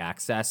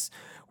y-axis,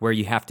 where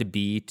you have to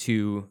be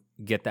to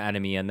get the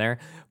enemy in there.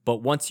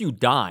 But once you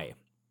die,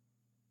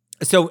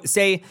 so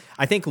say,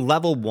 I think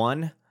level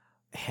 1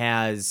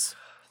 has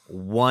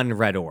 1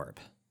 red orb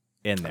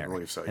in there. I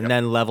believe so, yep. And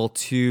then level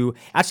 2,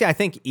 actually, I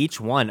think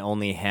each one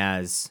only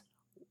has,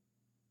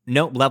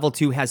 no, level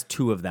 2 has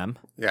 2 of them.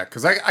 Yeah,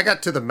 because I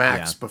got to the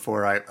max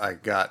before I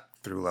got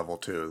through level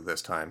 2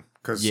 this time.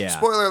 Because,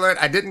 spoiler alert,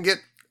 I didn't get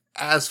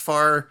as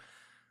far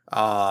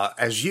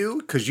as you,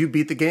 because you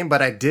beat the game,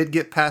 but I did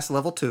get past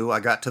level 2. I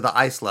got to the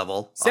ice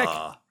level. Sick.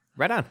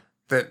 Right on.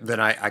 Then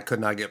I could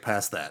not get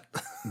past that.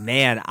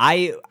 Man,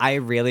 I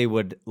really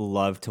would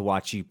love to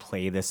watch you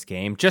play this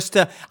game.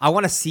 I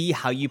want to see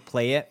how you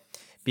play it,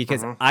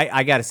 because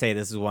I got to say,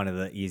 this is one of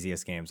the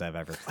easiest games I've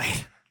ever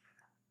played.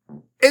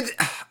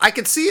 I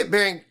could see it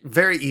being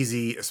very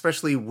easy,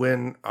 especially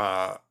when...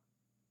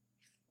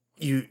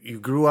 You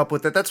grew up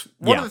with it. That's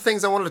one of the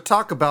things I wanted to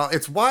talk about.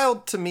 It's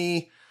wild to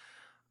me,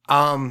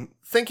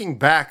 thinking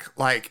back,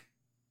 like,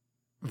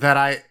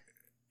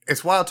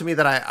 it's wild to me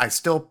that I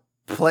still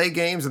play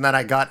games and that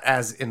I got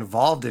as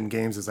involved in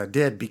games as I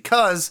did,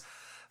 because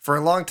for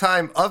a long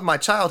time of my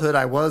childhood,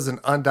 I was an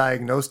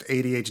undiagnosed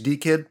ADHD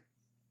kid.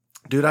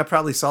 Dude, I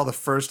probably saw the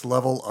first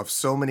level of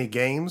so many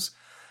games,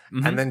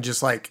 and then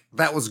just like,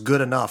 that was good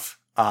enough,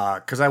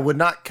 because I would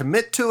not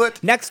commit to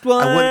it. Next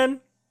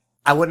one!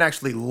 I wouldn't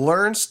actually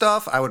learn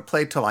stuff. I would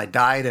play till I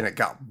died and it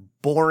got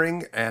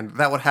boring, and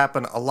that would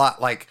happen a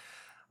lot. Like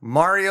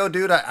Mario,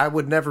 dude, I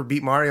would never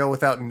beat Mario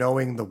without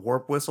knowing the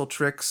warp whistle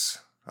tricks.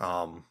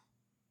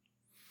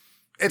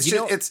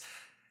 It's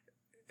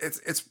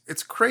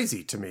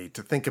crazy to me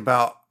to think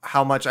about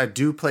how much I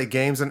do play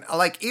games, and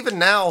like even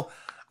now,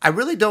 I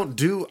really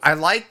I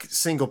like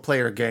single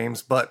player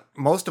games, but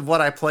most of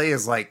what I play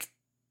is like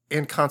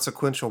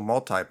inconsequential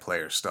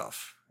multiplayer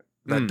stuff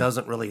that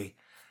doesn't really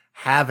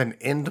have an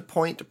end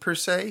point per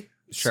se.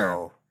 Sure.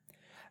 So.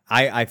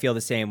 I feel the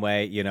same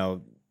way.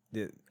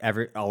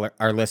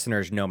 Our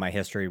listeners know my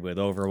history with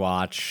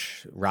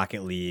Overwatch,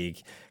 Rocket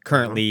League,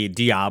 currently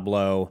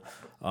Diablo.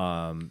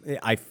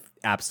 I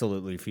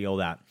absolutely feel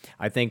that.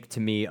 I think to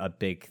me a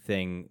big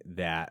thing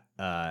that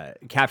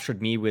captured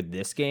me with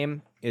this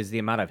game is the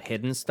amount of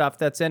hidden stuff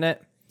that's in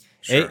it.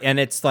 Sure. And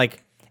it's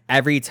like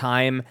every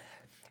time.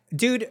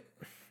 Dude,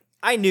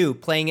 I knew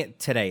playing it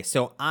today.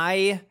 So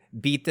I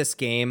beat this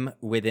game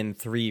within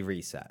 3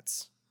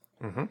 resets.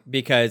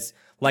 Because,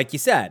 like you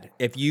said,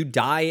 if you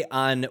die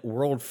on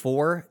World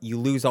 4, you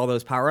lose all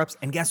those power-ups.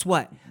 And guess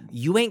what?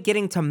 You ain't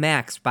getting to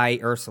max by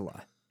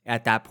Ursula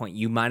at that point.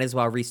 You might as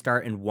well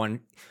restart and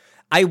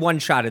I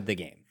one-shotted the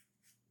game,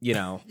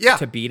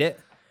 to beat it.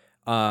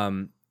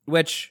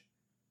 Which,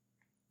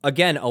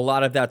 again, a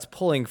lot of that's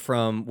pulling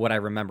from what I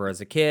remember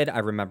as a kid. I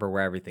remember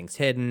where everything's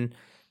hidden.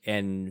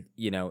 And,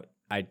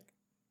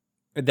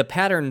 the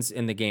patterns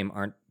in the game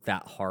aren't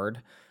that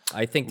hard.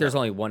 I think there's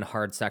only one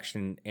hard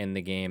section in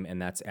the game, and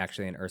that's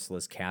actually in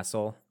Ursula's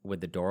castle with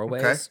the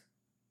doorways.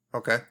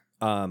 Okay.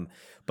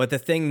 But the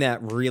thing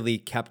that really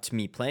kept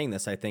me playing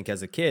this, I think,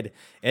 as a kid,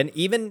 and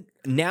even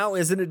now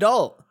as an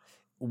adult,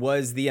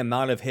 was the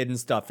amount of hidden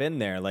stuff in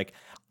there. Like,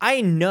 I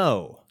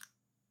know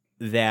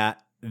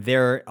that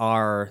there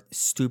are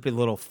stupid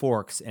little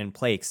forks and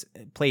plates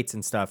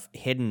and stuff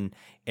hidden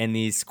in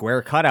these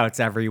square cutouts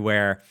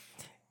everywhere,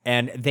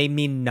 and they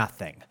mean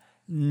nothing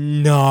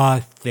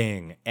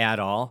at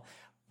all.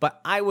 But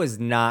I was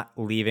not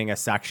leaving a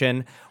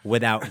section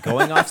without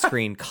going off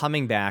screen,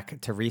 coming back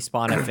to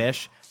respawn a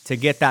fish, to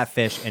get that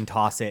fish and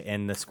toss it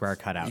in the square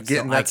cutout. You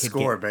getting that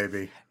score,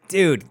 baby.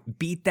 Dude,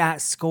 beat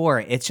that score.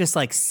 It's just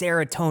like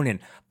serotonin.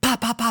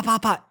 Pop, pop, pop,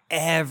 pop, pop,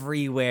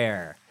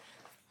 everywhere.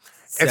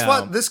 It's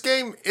what this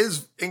game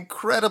is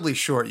incredibly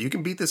short. You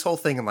can beat this whole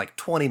thing in like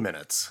 20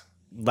 minutes.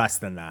 Less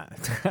than that.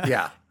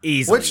 Yeah.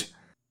 Easily. Which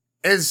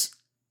is,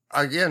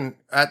 again,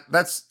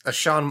 that's a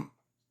Sean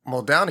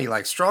Muldowney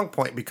like strong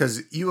point,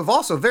 because you have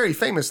also very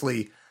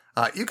famously,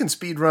 you can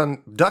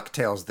speedrun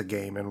DuckTales the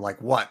game in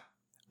like what?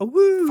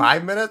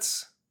 5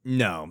 minutes?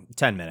 No,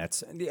 10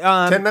 minutes.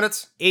 10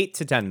 minutes? 8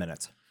 to 10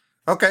 minutes.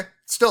 Okay.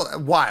 Still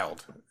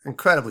wild.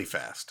 Incredibly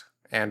fast.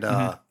 And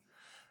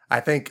I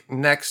think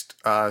next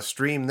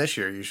stream this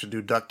year, you should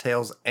do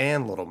DuckTales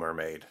and Little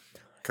Mermaid.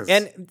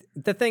 And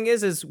the thing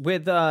is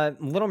with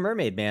Little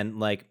Mermaid, man,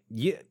 like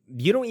you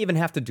don't even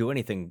have to do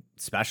anything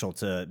special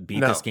to beat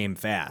this game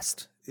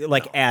fast,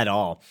 at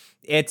all.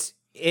 It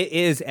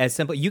is as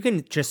simple. You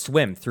can just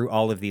swim through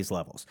all of these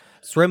levels.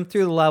 Swim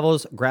through the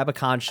levels, grab a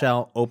conch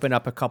shell, open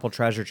up a couple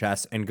treasure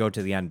chests, and go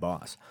to the end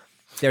boss.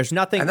 There's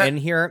nothing in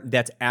here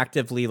that's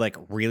actively like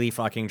really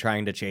fucking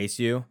trying to chase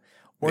you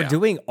or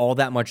doing all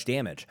that much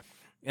damage.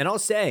 And I'll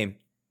say,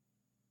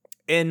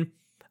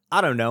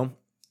 I don't know,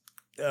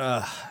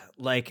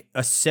 like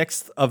a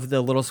sixth of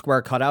the little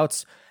square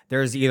cutouts,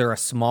 there's either a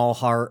small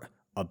heart,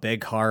 a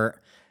big heart.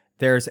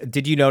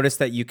 Did you notice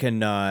that you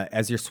can,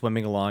 as you're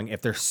swimming along,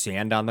 if there's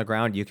sand on the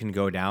ground, you can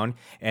go down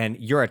and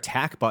your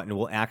attack button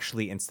will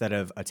actually, instead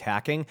of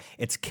attacking,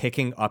 it's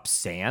kicking up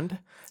sand.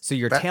 So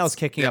your tail's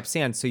kicking up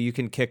sand. So you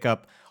can kick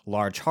up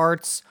large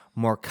hearts,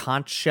 more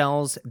conch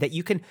shells that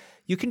you can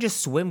just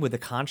swim with the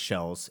conch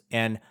shells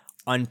and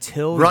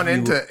until run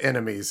into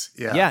enemies.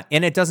 Yeah. Yeah.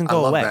 And it doesn't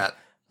go away.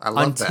 I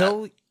love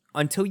that.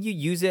 Until you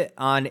use it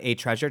on a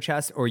treasure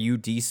chest or you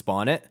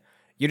despawn it,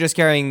 you're just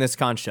carrying this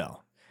conch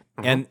shell.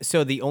 And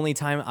so the only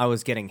time I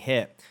was getting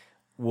hit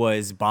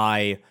was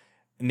by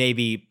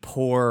maybe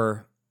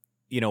poor,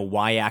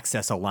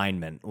 y-axis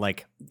alignment,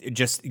 like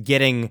just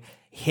getting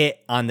hit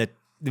on the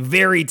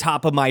very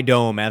top of my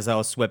dome as I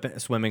was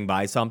swimming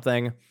by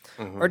something,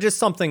 or just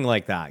something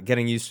like that,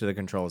 getting used to the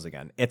controls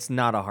again. It's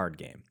not a hard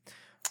game.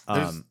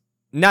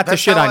 Not to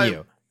shit on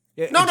you.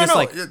 No.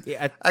 Like,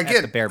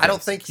 again, I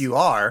don't think you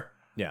are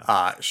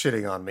Yeah.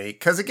 Shitting on me.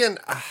 Because again,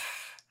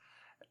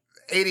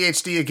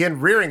 ADHD again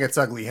rearing its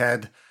ugly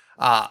head.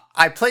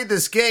 I played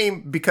this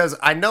game because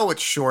I know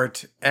it's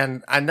short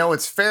and I know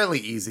it's fairly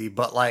easy,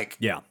 but like,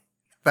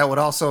 that would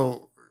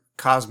also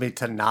cause me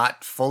to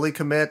not fully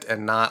commit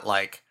and not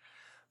like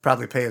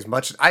probably pay as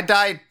much. I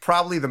died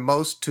probably the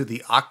most to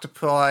the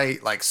octopi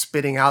like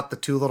spitting out the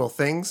two little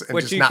things, and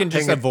which just you not can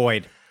just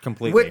avoid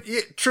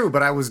completely. True,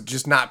 but I was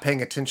just not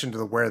paying attention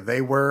to where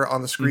they were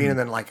on the screen, and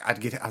then like I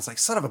was like,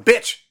 son of a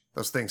bitch,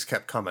 those things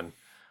kept coming.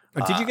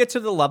 Did you get to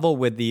the level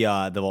with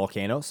the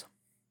volcanoes?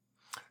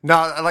 No,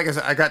 like I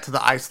said, I got to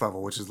the ice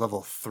level, which is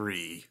level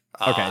 3.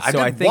 Okay, so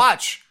I've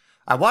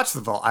watched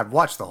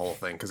the whole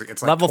thing because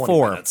it's like level 20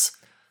 4 minutes.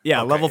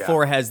 Yeah, okay, level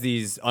 4 has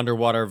these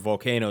underwater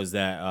volcanoes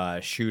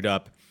that shoot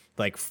up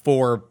like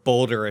 4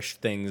 boulderish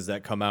things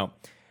that come out.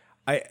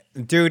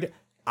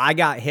 I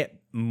got hit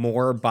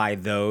more by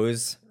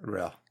those.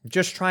 Real.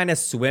 Just trying to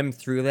swim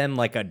through them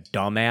like a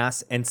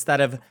dumbass instead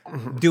of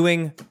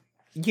doing,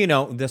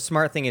 the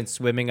smart thing in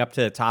swimming up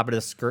to the top of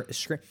the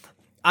screen.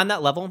 On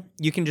that level,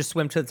 you can just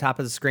swim to the top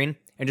of the screen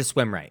and just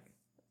swim right.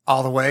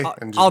 All the way?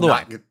 And just all the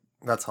way.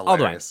 That's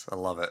hilarious. I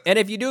love it. And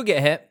if you do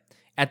get hit,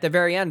 at the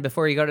very end,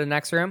 before you go to the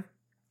next room,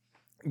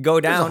 go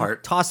down,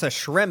 toss a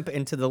shrimp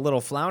into the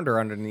little flounder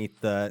underneath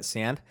the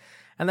sand,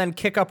 and then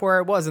kick up where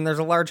it was, and there's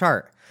a large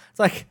heart. It's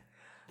like...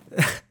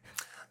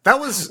 that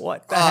was...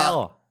 What the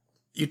hell?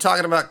 You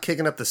talking about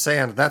kicking up the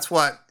sand, that's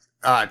what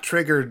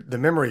triggered the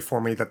memory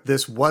for me that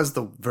this was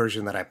the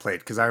version that I played,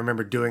 because I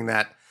remember doing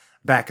that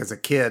back as a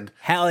kid.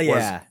 Hell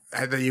yeah.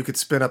 That you could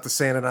spin up the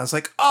sand, and I was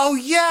like, oh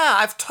yeah,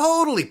 I've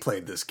totally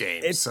played this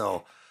game.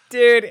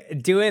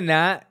 Dude, doing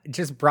that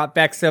just brought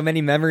back so many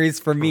memories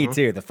for me,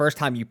 too. The first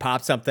time you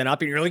pop something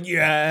up and you're like,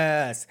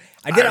 yes.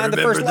 I did it on the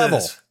first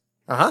level.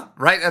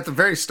 Right at the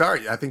very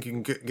start. I think you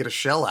can get a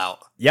shell out.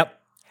 Yep.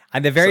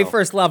 On the very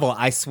first level,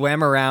 I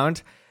swam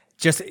around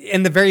just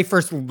in the very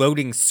first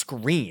loading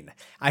screen.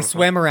 I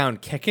swam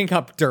around kicking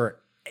up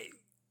dirt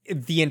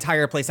the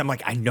entire place. I'm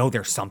like, I know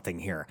there's something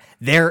here.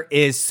 There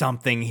is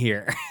something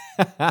here.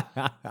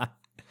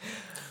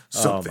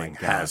 Something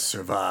has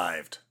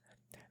survived.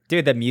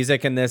 Dude, the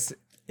music in this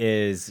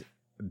is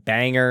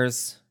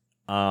bangers.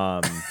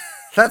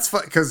 That's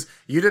fun, because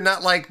you did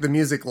not like the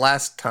music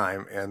last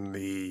time in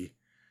the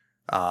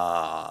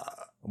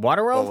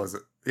Waterworld? What was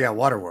it? Yeah,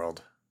 Waterworld.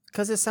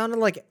 Because it sounded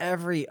like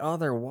every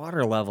other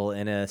water level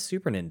in a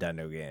Super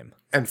Nintendo game.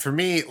 And for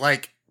me,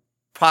 like,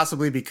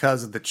 possibly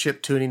because of the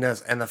chip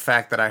tuniness and the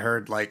fact that I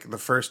heard, like, the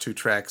first two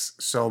tracks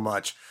so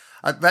much,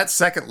 that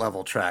second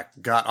level track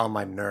got on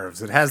my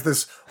nerves. It has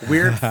this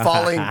weird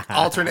falling,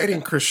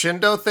 alternating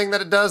crescendo thing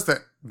that it does that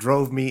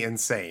drove me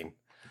insane.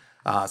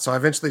 So I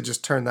eventually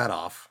just turned that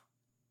off.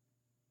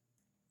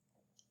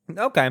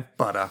 Okay.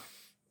 But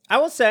I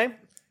will say,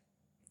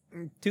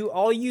 to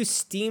all you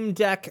Steam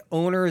Deck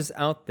owners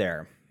out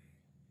there,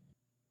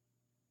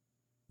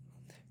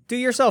 do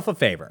yourself a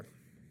favor.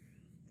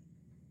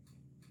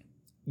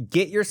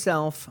 Get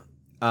yourself,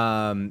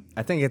 I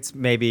think it's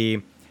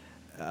maybe...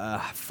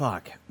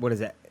 what is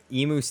it?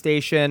 Emu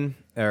Station,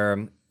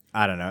 or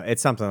I don't know.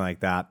 It's something like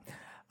that.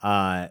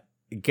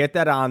 Get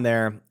that on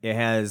there. It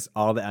has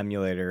all the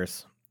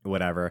emulators,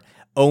 whatever.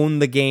 Own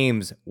the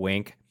games,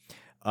 wink.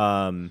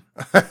 Dude,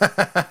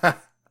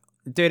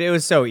 it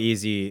was so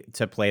easy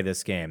to play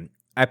this game.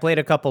 I played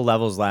a couple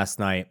levels last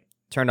night,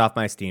 turned off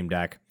my Steam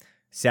Deck,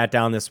 sat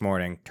down this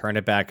morning, turned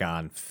it back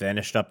on,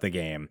 finished up the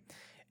game,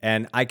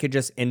 and I could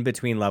just, in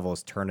between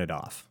levels, turn it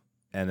off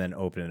and then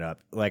open it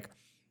up. Like,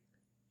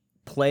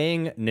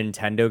 playing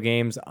Nintendo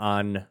games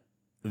on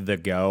the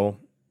go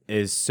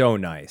is so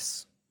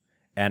nice.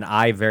 And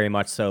I very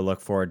much so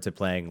look forward to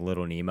playing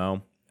Little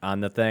Nemo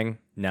on the thing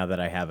now that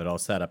I have it all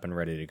set up and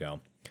ready to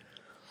go.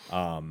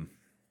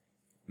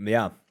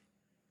 Yeah.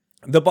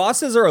 The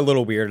bosses are a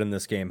little weird in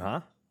this game,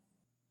 huh?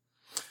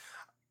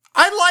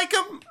 I like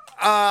them.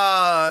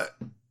 I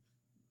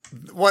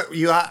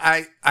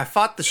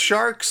fought the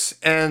sharks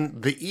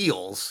and the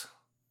eels.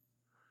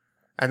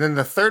 And then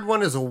the third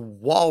one is a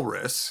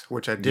walrus,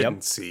 which I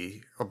didn't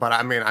see. But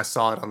I mean, I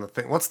saw it on the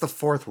thing. What's the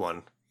fourth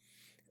one?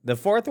 The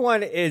fourth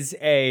one is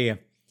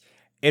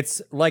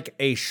it's like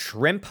a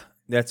shrimp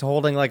that's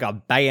holding like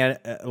a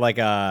like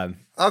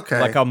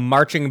a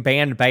marching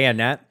band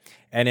bayonet.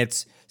 And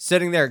it's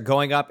sitting there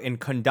going up and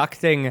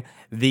conducting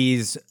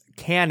these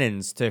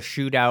cannons to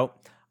shoot out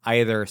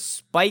either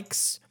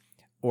spikes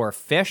or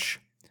fish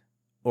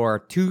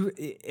or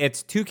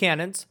it's two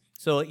cannons.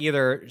 So it'll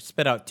either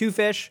spit out two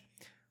fish,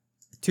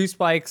 two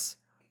spikes,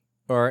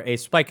 or a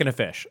spike and a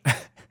fish.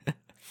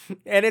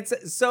 And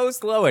it's so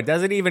slow. It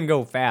doesn't even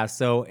go fast.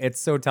 So it's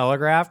so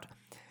telegraphed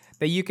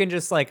that you can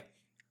just like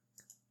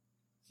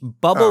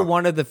bubble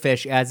one of the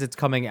fish as it's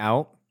coming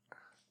out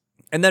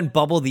and then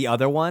bubble the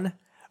other one,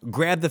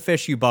 grab the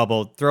fish you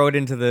bubbled, throw it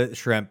into the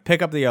shrimp,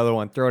 pick up the other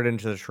one, throw it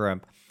into the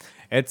shrimp.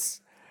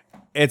 It's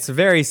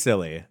very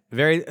silly.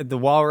 The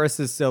walrus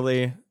is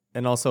silly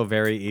and also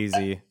very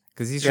easy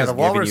because he's just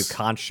giving you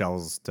conch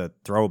shells to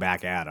throw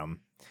back at him.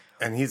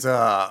 And he's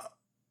I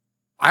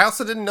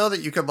also didn't know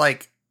that you could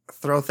like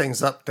throw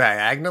things up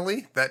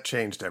diagonally. That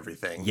changed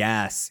everything.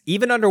 Yes,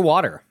 even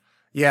underwater.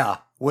 Yeah,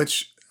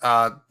 which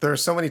there are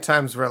so many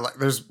times where like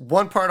there's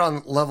one part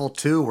on level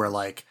 2 where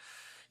like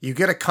you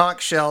get a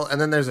conch shell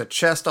and then there's a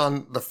chest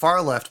on the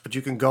far left, but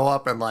you can go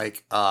up and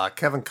like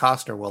Kevin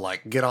Costner will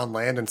like get on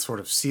land and sort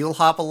of seal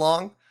hop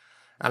along.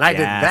 And I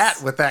did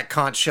that with that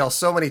conch shell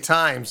so many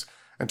times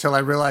until I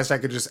realized I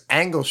could just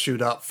angle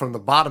shoot up from the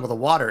bottom of the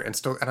water and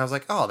I was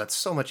like, oh, that's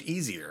so much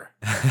easier.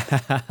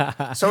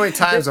 So many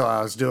times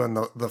I was doing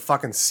the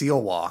fucking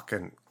seal walk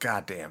and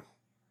goddamn.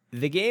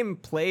 The game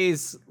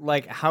plays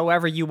like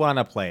however you want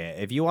to play it.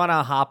 If you want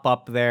to hop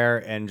up there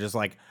and just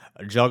like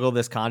juggle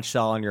this conch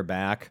shell on your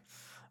back,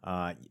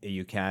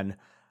 you can.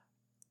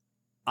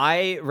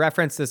 I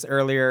referenced this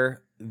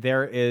earlier.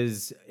 There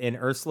is in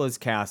Ursula's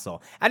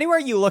castle. Anywhere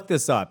you look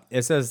this up,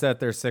 it says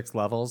that there's 6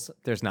 levels.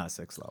 There's not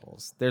 6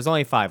 levels. There's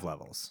only 5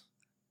 levels.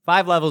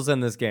 5 levels in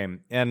this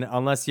game. And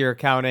unless you're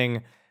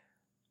counting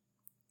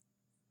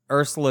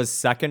Ursula's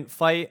second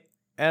fight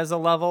as a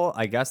level,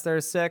 I guess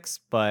there's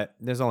 6, but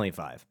there's only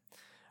 5.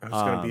 I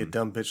was going to be a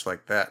dumb bitch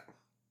like that.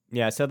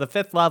 Yeah, so the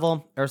 5th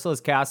level, Ursula's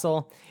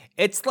castle,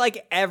 it's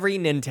like every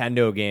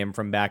Nintendo game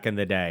from back in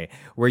the day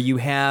where you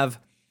have...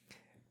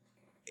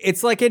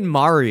 It's like in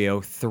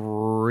Mario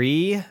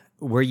 3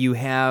 where you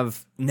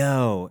have...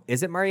 No,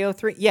 is it Mario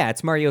 3? Yeah,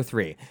 it's Mario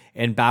 3.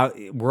 And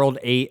World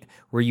 8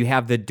 where you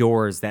have the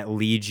doors that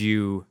lead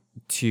you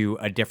to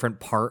a different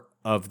part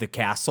of the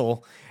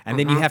castle. And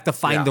then you have to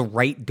find the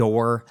right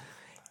door.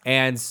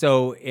 And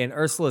so in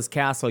Ursula's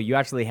castle, you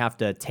actually have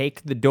to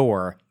take the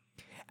door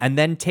and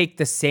then take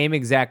the same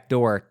exact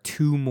door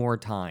 2 more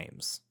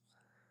times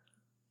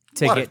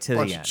to get to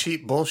the end. Of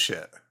cheap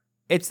bullshit.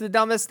 It's the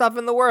dumbest stuff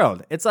in the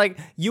world. It's like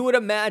you would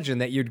imagine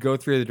that you'd go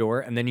through the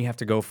door and then you have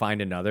to go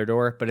find another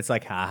door. But it's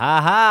like, ha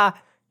ha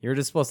ha. You're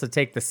just supposed to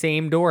take the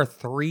same door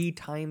 3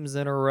 times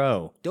in a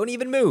row. Don't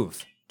even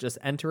move. Just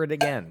enter it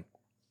again.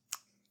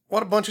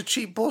 What a bunch of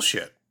cheap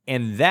bullshit.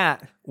 And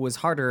that was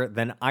harder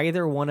than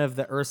either one of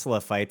the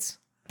Ursula fights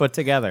put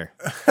together.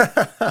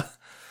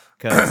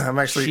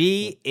 Because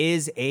she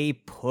is a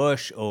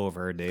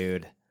pushover,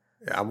 dude.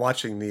 Yeah, I'm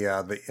watching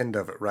the end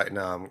of it right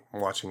now. I'm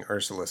watching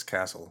Ursula's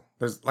Castle.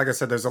 Like I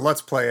said, there's a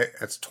Let's Play.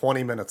 It's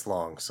 20 minutes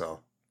long,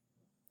 so.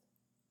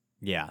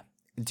 Yeah.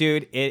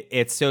 Dude,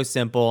 it's so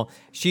simple.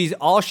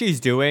 All she's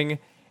doing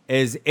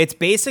is, it's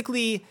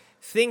basically,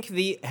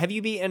 have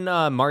you beaten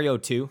Mario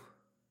 2?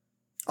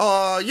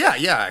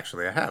 Yeah,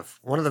 actually, I have.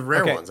 One of the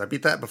rare ones. I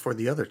beat that before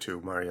the other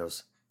 2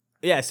 Marios.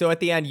 Yeah, so at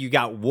the end, you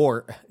got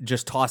Wart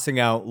just tossing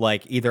out,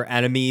 like, either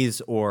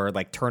enemies or,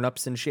 like,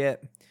 turnips and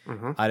shit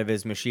out of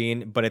his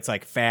machine. But it's,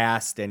 like,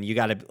 fast, and you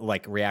got to,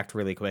 like, react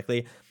really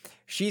quickly.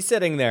 She's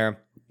sitting there.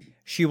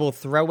 She will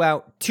throw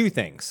out 2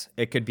 things.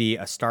 It could be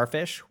a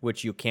starfish,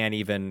 which you can't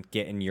even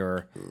get in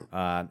your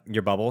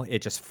bubble.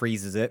 It just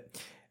freezes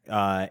it.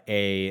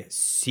 A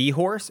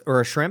seahorse,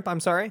 or a shrimp, I'm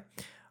sorry.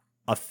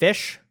 A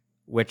fish,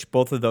 which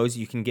both of those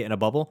you can get in a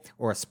bubble,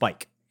 or a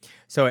spike.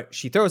 So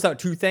she throws out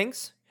 2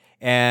 things.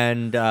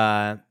 And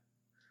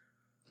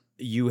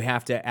you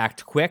have to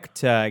act quick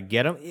to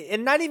get them.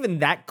 And not even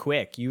that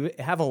quick. You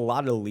have a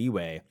lot of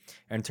leeway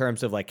in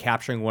terms of like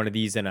capturing one of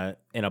these in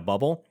a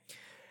bubble.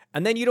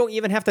 And then you don't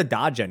even have to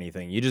dodge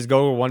anything. You just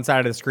go to one side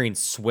of the screen,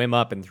 swim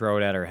up, and throw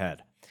it at her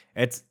head.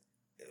 It's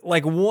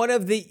like one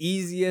of the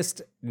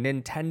easiest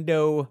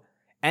Nintendo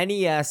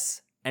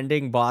NES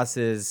ending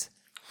bosses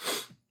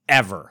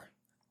ever.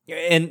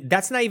 And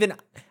that's not even...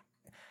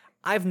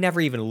 I've never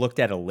even looked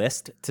at a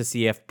list to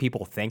see if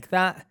people think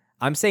that.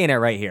 I'm saying it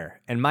right here.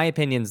 And my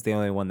opinion's the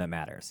only one that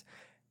matters.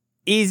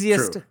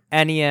 Easiest True.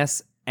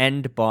 NES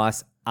end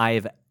boss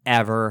I've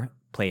ever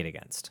played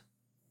against.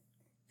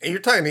 And you're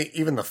talking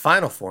even the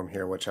final form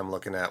here, which I'm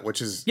looking at,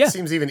 which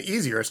seems even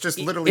easier. It's just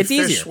literally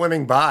fish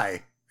swimming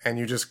by, and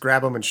you just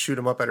grab them and shoot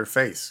them up at her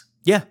face.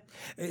 Yeah.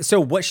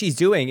 So what she's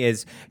doing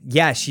is,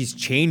 she's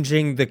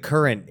changing the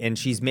current, and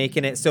she's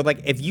making it so, like,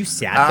 if you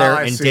sat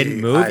there and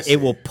didn't move, it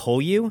will pull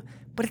you.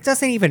 But it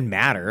doesn't even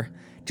matter.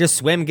 Just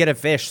swim, get a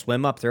fish,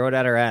 swim up, throw it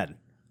at her head.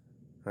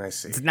 I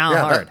see. It's not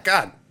hard.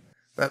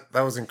 That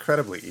was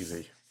incredibly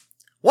easy.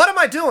 What am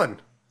I doing?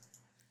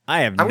 I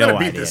have no idea. I'm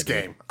going to beat this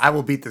game. I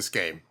will beat this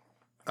game.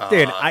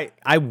 Dude,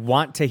 I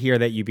want to hear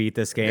that you beat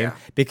this game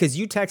because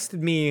you texted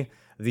me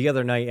the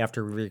other night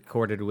after we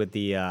recorded with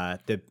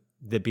the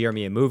Beer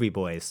Me a Movie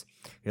boys.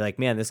 You're like,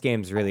 man, this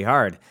game's really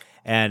hard.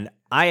 And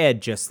I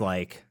had just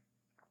like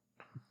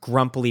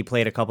grumpily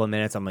played a couple of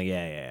minutes. I'm like,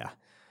 yeah.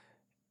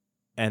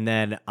 And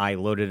then I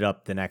loaded it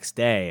up the next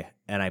day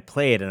and I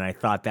played and I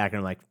thought back and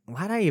I'm like,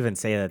 why did I even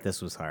say that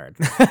this was hard?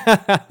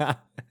 But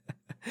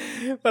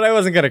I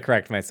wasn't going to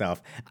correct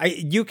myself.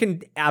 You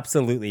can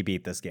absolutely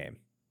beat this game.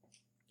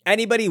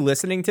 Anybody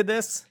listening to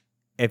this,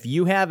 if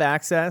you have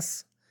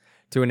access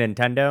to a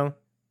Nintendo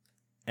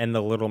and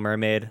the Little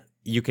Mermaid,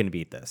 you can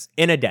beat this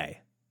in a day.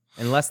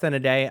 In less than a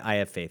day, I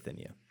have faith in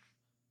you.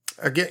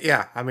 Again,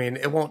 yeah, I mean,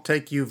 it won't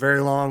take you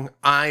very long.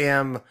 I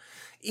am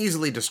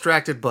easily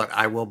distracted, but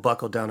I will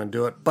buckle down and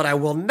do it. But I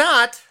will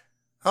not,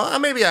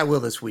 maybe I will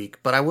this week,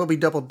 but I will be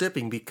double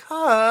dipping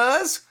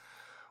because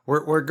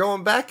we're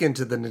going back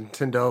into the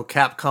Nintendo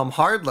Capcom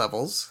hard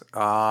levels.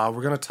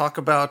 We're going to talk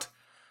about,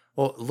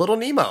 Little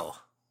Nemo.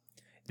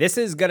 This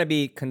is going to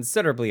be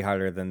considerably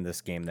harder than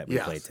this game that we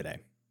played today.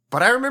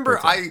 But I remember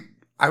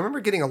I remember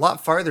getting a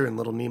lot farther in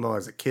Little Nemo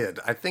as a kid.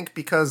 I think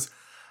because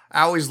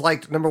I always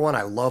liked, number one,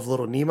 I love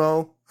Little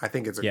Nemo. I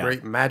think it's a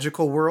great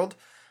magical world.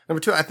 Number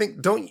two, I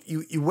think, don't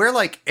you wear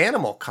like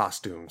animal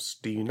costumes,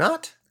 do you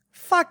not?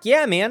 Fuck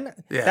yeah, man.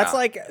 Yeah. That's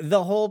like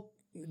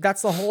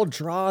that's the whole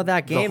draw of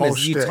that game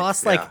is you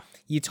toss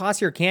you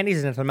toss your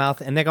candies into the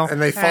mouth and they go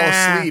and they fall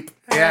asleep.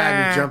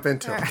 And you jump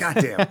into them.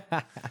 Goddamn.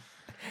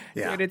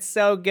 Yeah. Dude, it's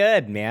so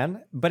good,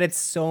 man. But it's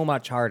so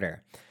much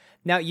harder.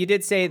 Now, you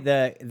did say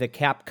the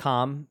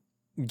Capcom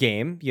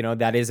game,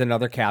 that is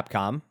another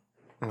Capcom.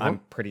 Mm-hmm. I'm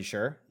pretty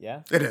sure.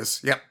 Yeah. It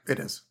is. Yep, it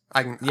is.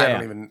 I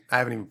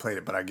haven't even played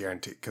it, but I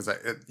guarantee because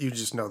you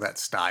just know that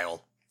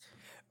style.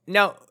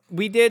 Now,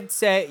 we did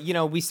say,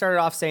 we started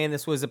off saying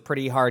this was a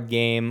pretty hard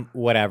game,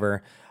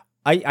 whatever.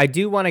 I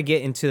do want to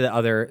get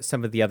into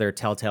some of the other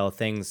telltale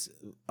things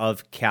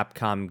of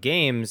Capcom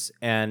games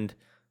and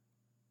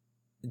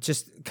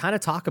just kind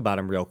of talk about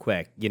them real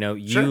quick.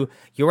 You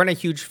weren't a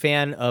huge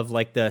fan of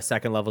like the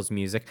second level's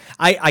music.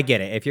 I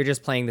get it. If you're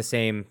just playing the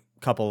same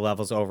couple of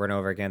levels over and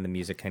over again, the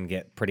music can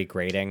get pretty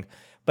grating.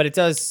 But it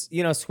does,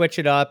 switch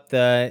it up.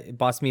 The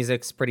boss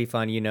music's pretty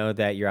fun. You know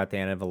that you're at the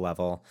end of a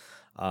level.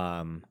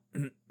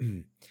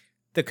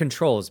 The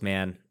controls,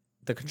 man.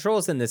 The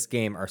controls in this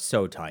game are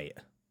so tight.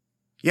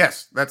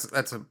 Yes,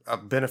 that's a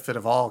benefit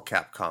of all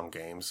Capcom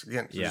games.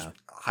 Again, there's Yeah.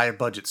 high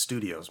budget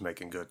studios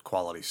making good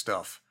quality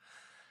stuff.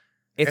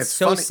 It's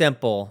so funny.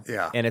 simple,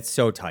 Yeah. and it's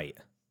so tight.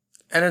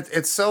 And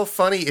it's so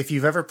funny. If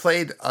you've ever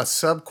played a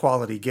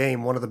sub-quality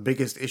game, one of the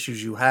biggest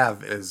issues you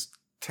have is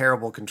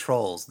terrible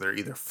controls. They're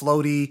either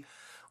floaty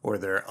or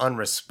they're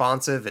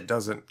unresponsive. It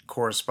doesn't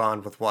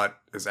correspond with what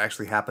is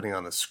actually happening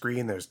on the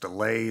screen. There's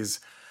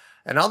delays.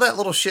 And all that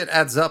little shit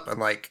adds up, and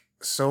like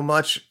so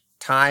much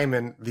time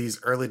in these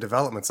early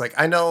developments. Like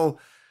I know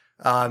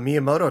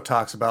Miyamoto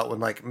talks about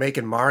when like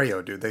making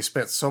Mario, dude, they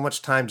spent so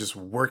much time just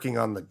working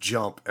on the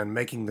jump and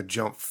making the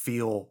jump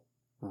feel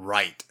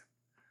right.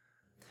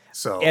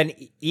 So, And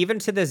even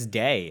to this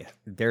day,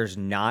 there's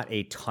not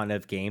a ton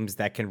of games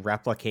that can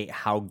replicate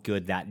how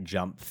good that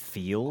jump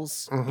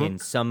feels in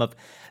some of,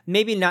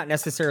 maybe not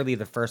necessarily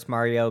the first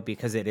Mario,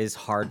 because it is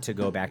hard to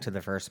go back to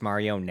the first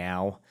Mario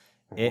now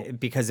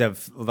because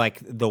of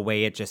like the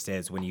way it just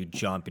is. When you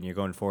jump and you're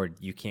going forward,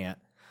 you can't,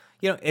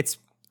 it's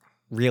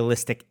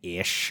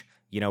realistic-ish,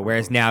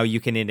 whereas now you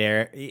can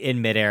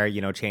in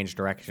midair, change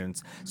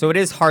directions. So it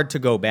is hard to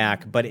go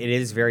back, but it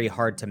is very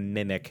hard to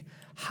mimic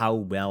how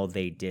well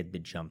they did the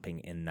jumping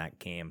in that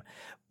game.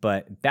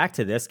 But back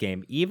to this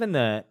game, even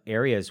the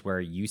areas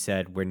where you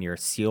said when you're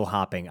seal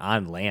hopping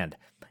on land,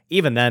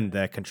 even then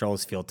the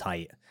controls feel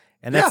tight.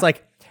 And that's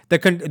like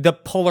the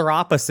polar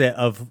opposite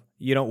of,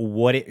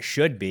 what it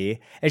should be.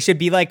 It should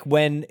be like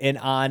when an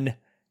on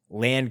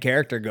land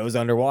character goes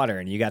underwater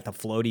and you got the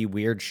floaty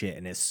weird shit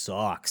and it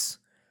sucks.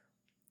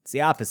 It's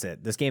the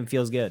opposite. This game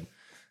feels good.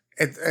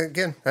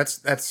 Again,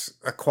 that's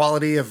a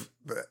quality of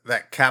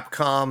that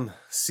Capcom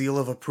seal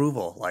of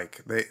approval.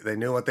 Like they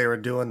knew what they were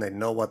doing, they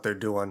know what they're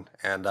doing,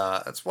 and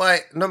that's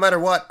why no matter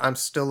what, I'm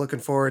still looking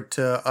forward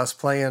to us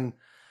playing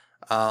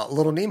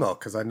Little Nemo,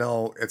 because I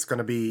know it's going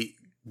to be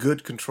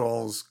good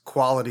controls,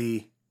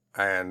 quality,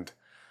 and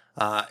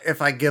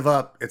if I give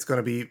up, it's going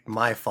to be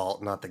my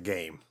fault, not the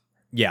game.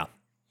 Yeah.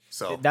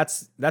 So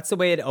that's the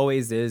way it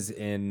always is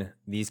in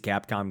these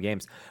Capcom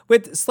games,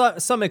 with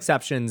some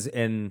exceptions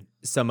in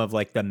some of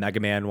like the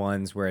Mega Man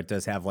ones where it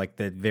does have like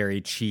the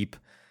very cheap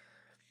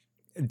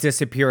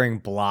disappearing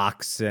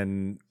blocks,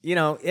 and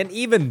and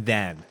even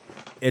then,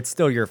 it's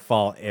still your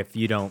fault if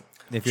you're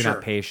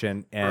not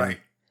patient and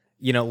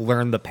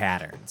learn the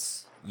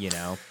patterns.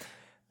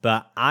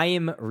 But I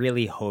am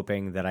really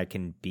hoping that I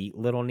can beat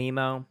Little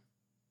Nemo,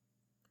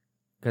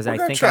 because I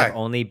think I've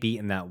only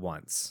beaten that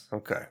once.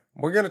 Okay.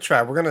 We're going to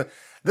try.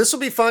 This will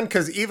be fun,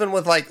 because even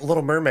with like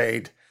Little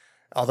Mermaid,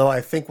 although I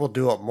think we'll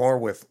do it more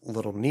with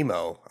Little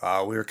Nemo,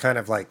 we were kind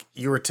of like,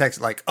 you were texting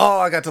like, oh,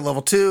 I got to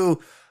level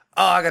 2.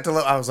 Oh,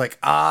 I was like,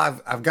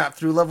 I've got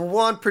through level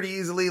 1 pretty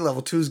easily.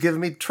 Level 2's giving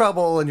me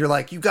trouble. And you're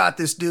like, you got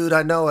this, dude.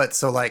 I know it.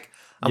 So like,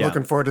 I'm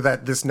looking forward to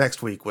that this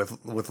next week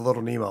with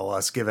Little Nemo,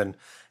 us giving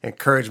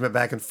encouragement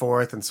back and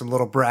forth and some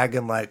little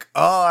bragging like,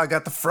 oh, I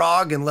got the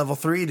frog in level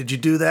 3. Did you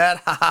do that?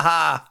 Ha ha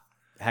ha.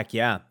 Heck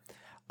yeah.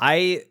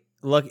 I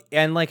look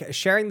and like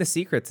sharing the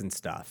secrets and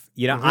stuff.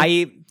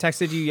 I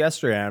texted you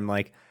yesterday and I'm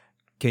like,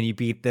 can you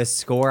beat this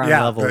score on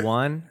level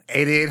 1?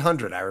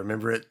 8800. I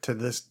remember it to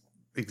this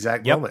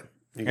exact moment.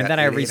 And then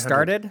I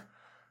restarted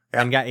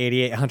and got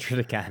 8800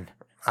 again.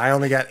 I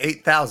only got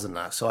 8000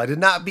 now, so I did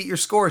not beat your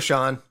score,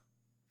 Sean.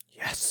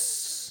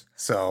 Yes.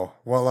 So,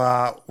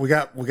 well, we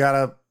got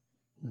a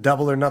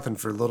double or nothing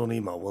for Little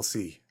Nemo. We'll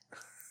see.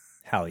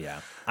 Hell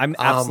yeah. I'm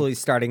absolutely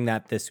starting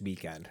that this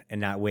weekend and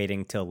not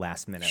waiting till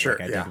last minute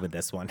like I did with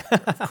this one.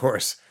 Of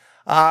course.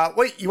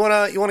 Wait, you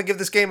wanna give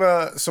this game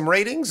some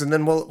ratings, and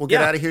then we'll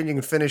get out of here, and you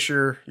can finish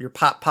your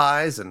pot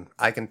pies, and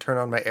I can turn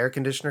on my air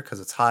conditioner because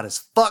it's hot as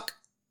fuck.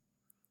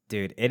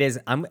 Dude, it is.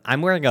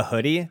 I'm wearing a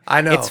hoodie. I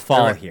know. It's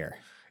fall here.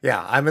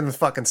 Yeah, I'm in the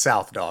fucking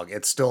South, dog.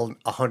 It's still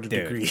 100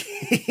 degrees.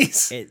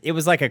 It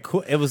was like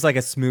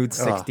a smooth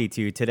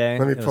 62 today.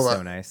 Let me pull up.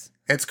 So nice.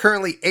 It's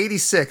currently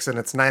 86 and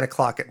it's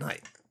 9:00 at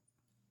night.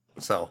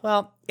 So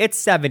well, it's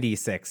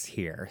 76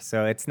 here,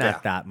 so it's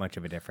not that much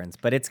of a difference,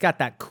 but it's got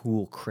that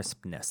cool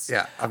crispness.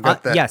 Yeah, I've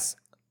got that. Yes.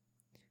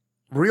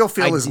 Real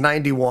feel is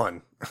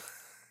 91.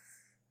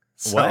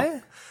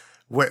 So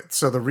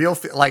the real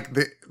feel, like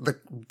the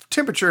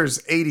temperature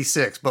is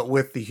 86, but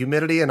with the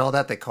humidity and all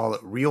that, they call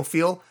it real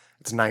feel.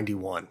 It's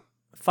 91.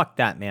 Fuck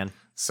that, man.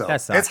 So that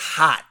sucks. it's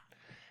hot.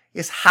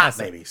 It's hot,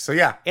 baby. So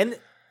yeah. In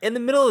the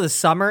middle of the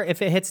summer,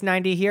 if it hits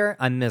 90 here,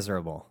 I'm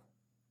miserable.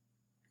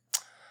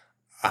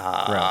 Gross.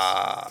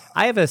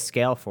 I have a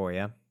scale for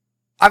you.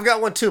 I've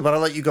got one too, but I'll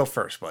let you go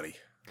first, buddy.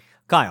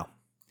 Kyle,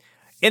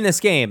 in this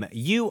game,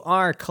 you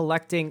are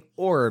collecting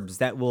orbs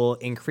that will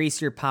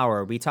increase your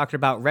power. We talked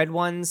about red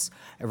ones.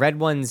 Red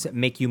ones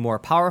make you more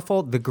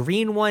powerful. The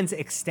green ones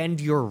extend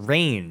your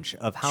range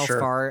of how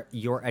far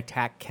your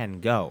attack can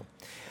go.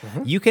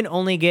 Mm-hmm. You can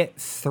only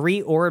get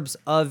 3 orbs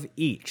of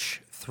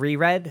each. 3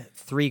 red,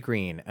 3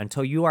 green,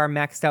 until you are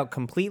maxed out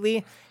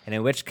completely, and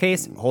in which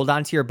case, hold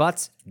on to your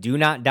butts, do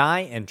not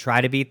die, and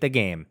try to beat the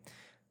game.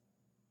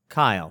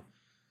 Kyle,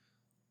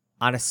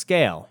 on a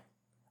scale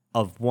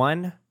of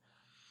 1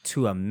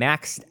 to a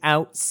maxed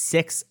out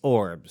 6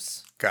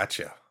 orbs.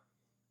 Gotcha.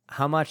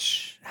 How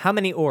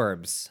many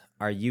orbs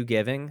are you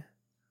giving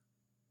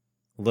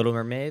Little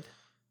Mermaid,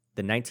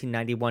 the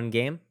 1991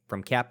 game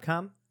from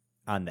Capcom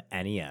on the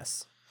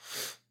NES?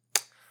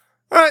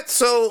 All right,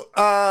 so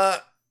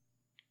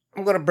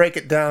I'm going to break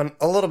it down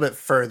a little bit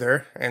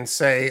further and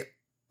say,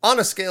 on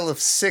a scale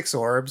of 6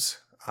 orbs,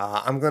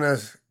 I'm going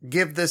to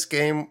give this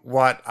game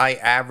what I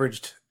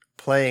averaged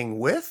playing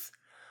with,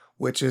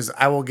 which is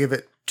I will give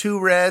it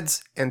 2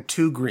 reds and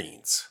 2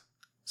 greens.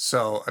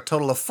 So a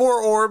total of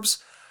 4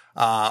 orbs,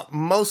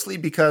 mostly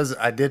because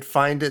I did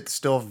find it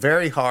still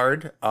very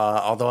hard,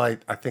 although I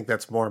think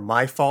that's more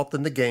my fault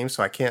than the game,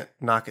 so I can't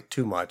knock it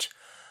too much.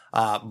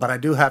 But I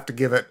do have to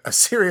give it a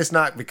serious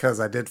knock because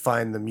I did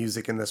find the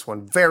music in this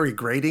one very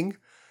grating.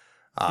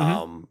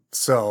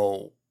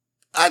 So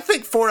I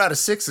think 4 out of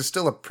 6 is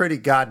still a pretty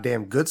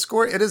goddamn good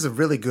score. It is a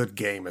really good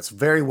game. It's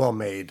very well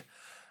made.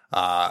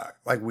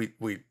 Like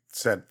we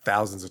said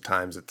thousands of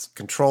times, it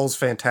controls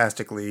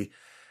fantastically.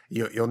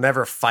 You'll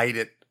never fight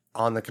it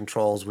on the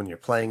controls when you're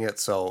playing it.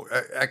 So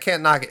I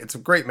can't knock it. It's a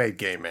great made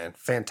game, man.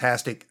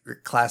 Fantastic,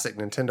 classic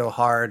Nintendo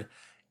hard.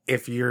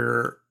 If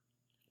you're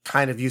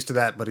kind of used to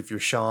that, but if you're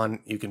Sean,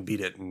 you can beat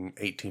it in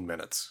 18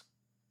 minutes.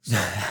 So.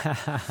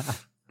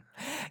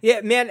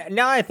 Yeah, man,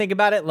 now I think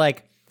about it,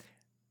 like,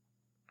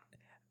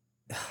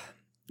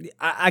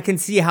 I can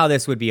see how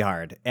this would be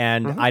hard,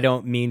 and I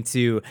don't mean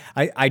to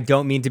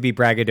be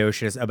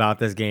braggadocious about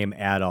this game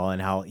at all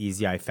and how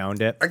easy I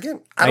found it.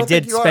 Again, I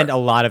did spend a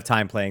lot of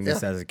time playing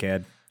this as a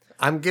kid.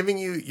 I'm giving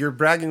you your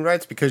bragging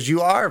rights because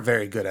you are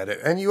very good at it,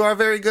 and you are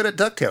very good at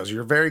DuckTales.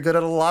 You're very good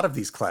at a lot of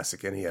these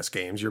classic NES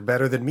games. You're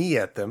better than me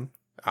at them,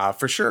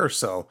 for sure.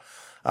 So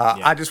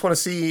I just want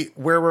to see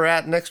where we're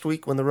at next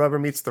week when the rubber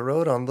meets the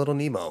road on Little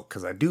Nemo,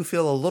 because I do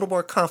feel a little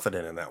more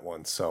confident in that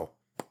one. So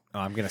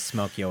I'm going to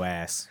smoke your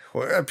ass.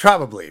 Well,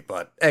 probably,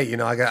 but hey,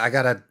 I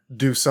got to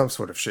do some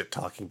sort of shit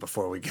talking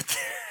before we get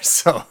there.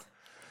 So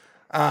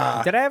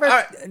did I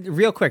ever,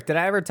 real quick, did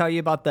I ever tell you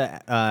about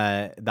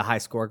the high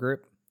score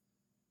group?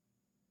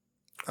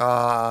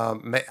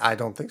 I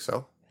don't think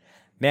so.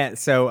 Man,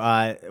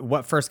 so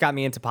what first got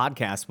me into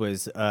podcasts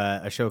was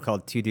a show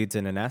called Two Dudes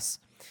and an S.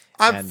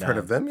 I've heard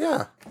of them,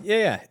 yeah.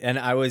 Yeah. And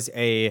I was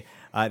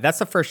that's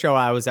the first show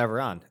I was ever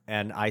on.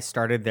 And I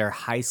started their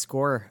high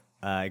score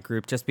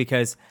group just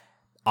because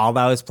all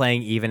I was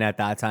playing even at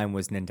that time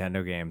was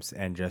Nintendo games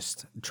and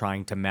just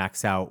trying to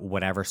max out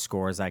whatever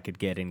scores I could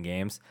get in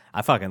games.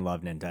 I fucking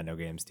love Nintendo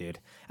games, dude.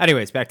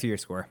 Anyways, back to your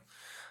score.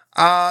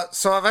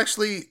 So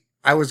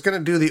I was going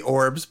to do the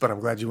orbs, but I'm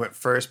glad you went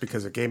first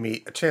because it gave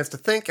me a chance to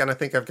think, and I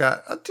think I've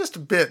got just a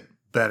bit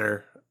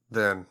better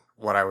than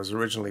what I was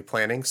originally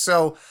planning.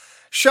 So,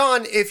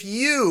 Sean, if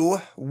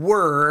you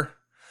were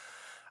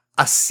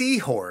a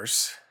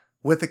seahorse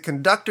with a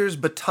conductor's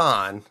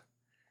baton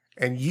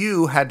and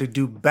you had to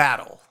do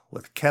battle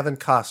with Kevin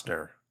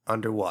Costner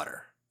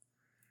underwater,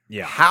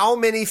 how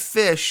many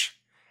fish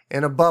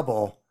in a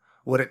bubble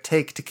would it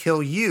take to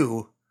kill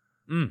you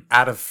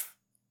out of,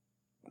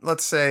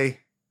 let's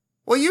say...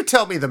 Well, you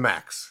tell me the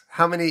max.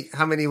 How many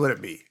would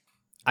it be?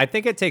 I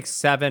think it takes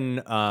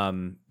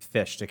 7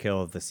 fish to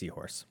kill the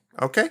seahorse.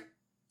 Okay.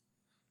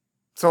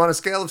 So on a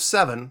scale of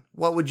 7,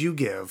 what would you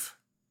give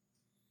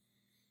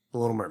The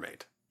Little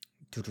Mermaid?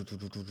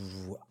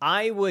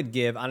 I would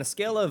give, on a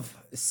scale of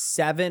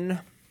 7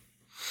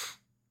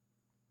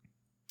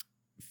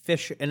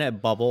 fish in a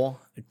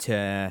bubble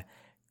to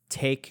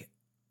take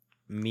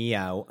me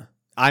out.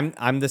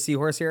 I'm the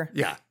seahorse here?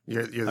 Yeah,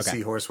 you're the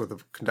seahorse with the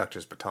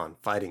conductor's baton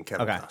fighting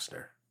Kevin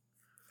Costner.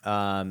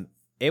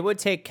 It would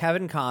take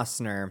Kevin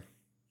Costner.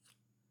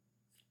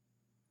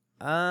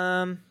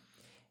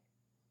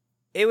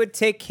 It would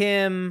take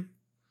him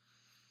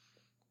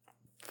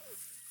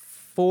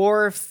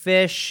 4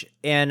 fish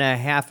and a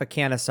half a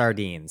can of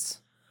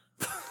sardines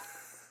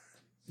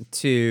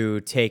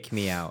to take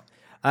me out.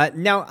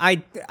 Now,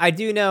 I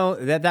do know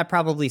that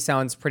probably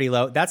sounds pretty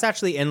low. That's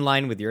actually in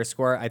line with your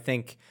score, I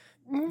think.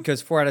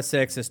 Because 4 out of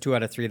 6 is 2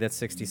 out of 3. That's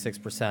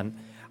 66%.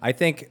 I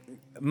think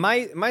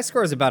my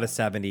score is about a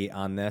 70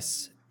 on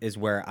this. Is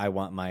where I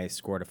want my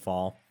score to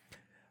fall.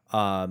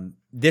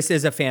 This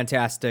is a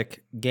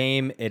fantastic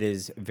game. It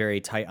is very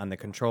tight on the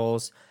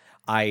controls.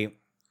 The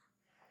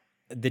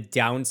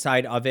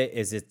downside of it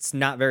is it's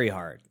not very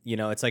hard.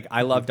 It's like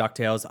I love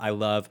DuckTales. I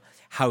love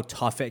how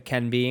tough it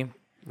can be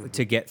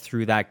to get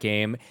through that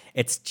game.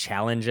 It's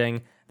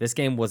challenging. This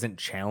game wasn't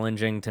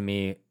challenging to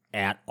me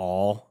at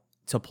all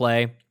to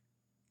play.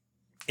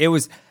 It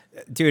was,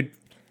 dude,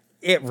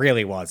 it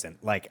really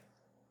wasn't. Like,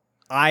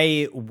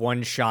 I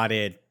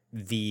one-shotted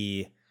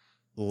the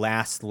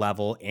last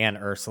level and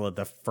Ursula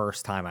the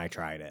first time I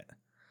tried it.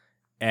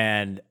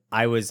 And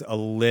I was a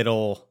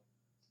little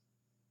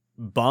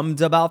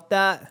bummed about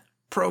that.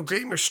 Pro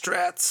gamer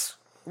strats.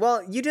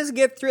 Well, you just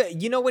get through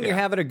it. When you're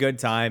having a good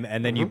time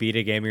and then you beat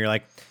a game and you're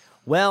like,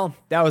 well,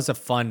 that was a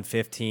fun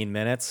 15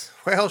 minutes.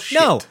 Well, shit.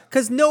 No,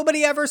 because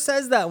nobody ever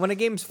says that when a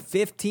game's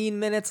 15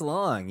 minutes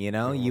long, You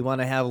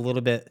want to have a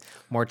little bit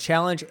more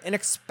challenge, and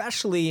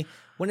especially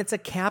when it's a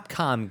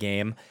Capcom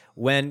game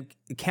when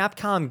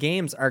Capcom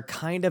games are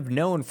kind of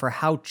known for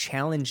how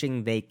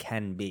challenging they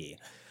can be.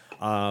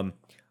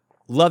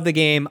 Love the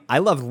game. I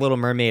love Little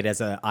Mermaid as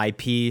a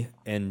IP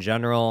in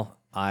general.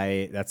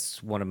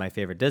 That's one of my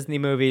favorite Disney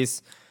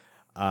movies.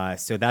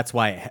 So that's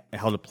why it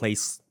held a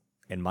place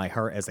in my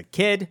heart as a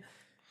kid.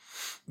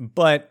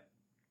 But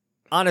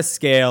on a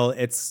scale,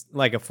 it's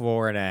like a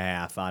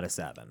 4.5 out of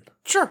 7.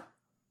 Sure.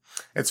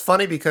 It's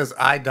funny because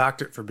I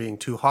docked it for being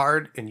too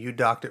hard and you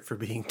docked it for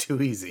being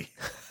too easy.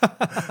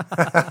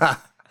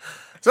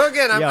 So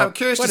again, I'm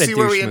curious to see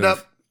where we end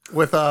up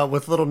with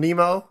Little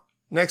Nemo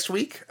next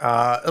week.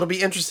 It'll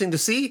be interesting to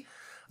see.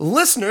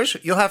 Listeners,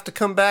 you'll have to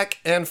come back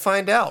and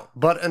find out.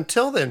 But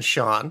until then,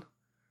 Sean,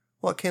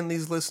 what can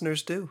these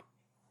listeners do?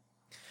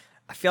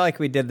 I feel like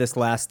we did this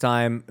last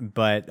time,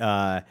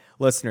 but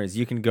listeners,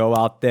 you can go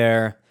out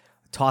there,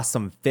 toss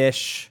some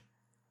fish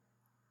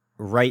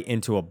right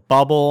into a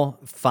bubble,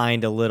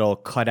 find a little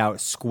cutout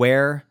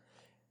square,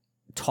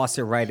 toss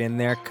it right in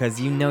there,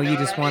 because you know you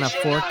just want to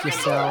fork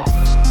yourself.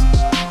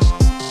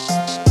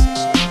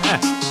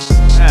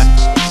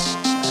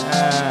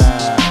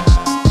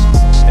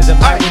 Is it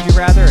my would you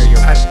rather or your would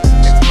you rather?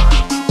 It's mine.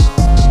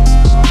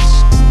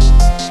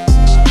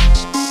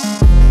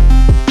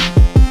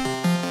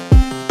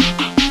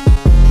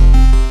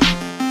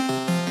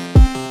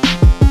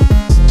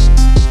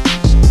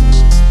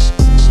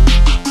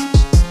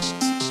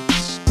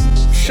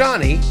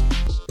 Shawnee,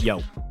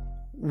 Yo.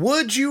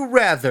 would you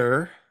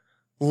rather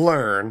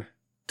learn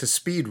to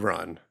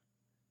speedrun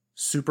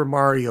Super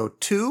Mario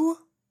 2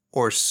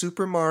 or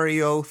Super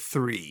Mario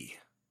 3?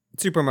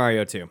 Super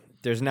Mario 2.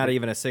 There's not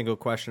even a single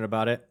question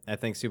about it. I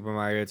think Super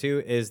Mario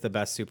 2 is the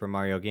best Super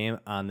Mario game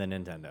on the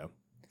Nintendo.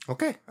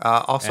 Okay.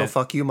 Also,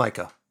 fuck you,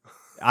 Micah.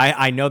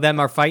 I know them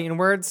are fighting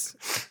words,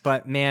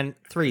 but man,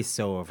 3 is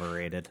so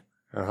overrated.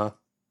 Uh-huh.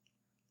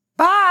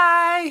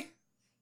 Bye!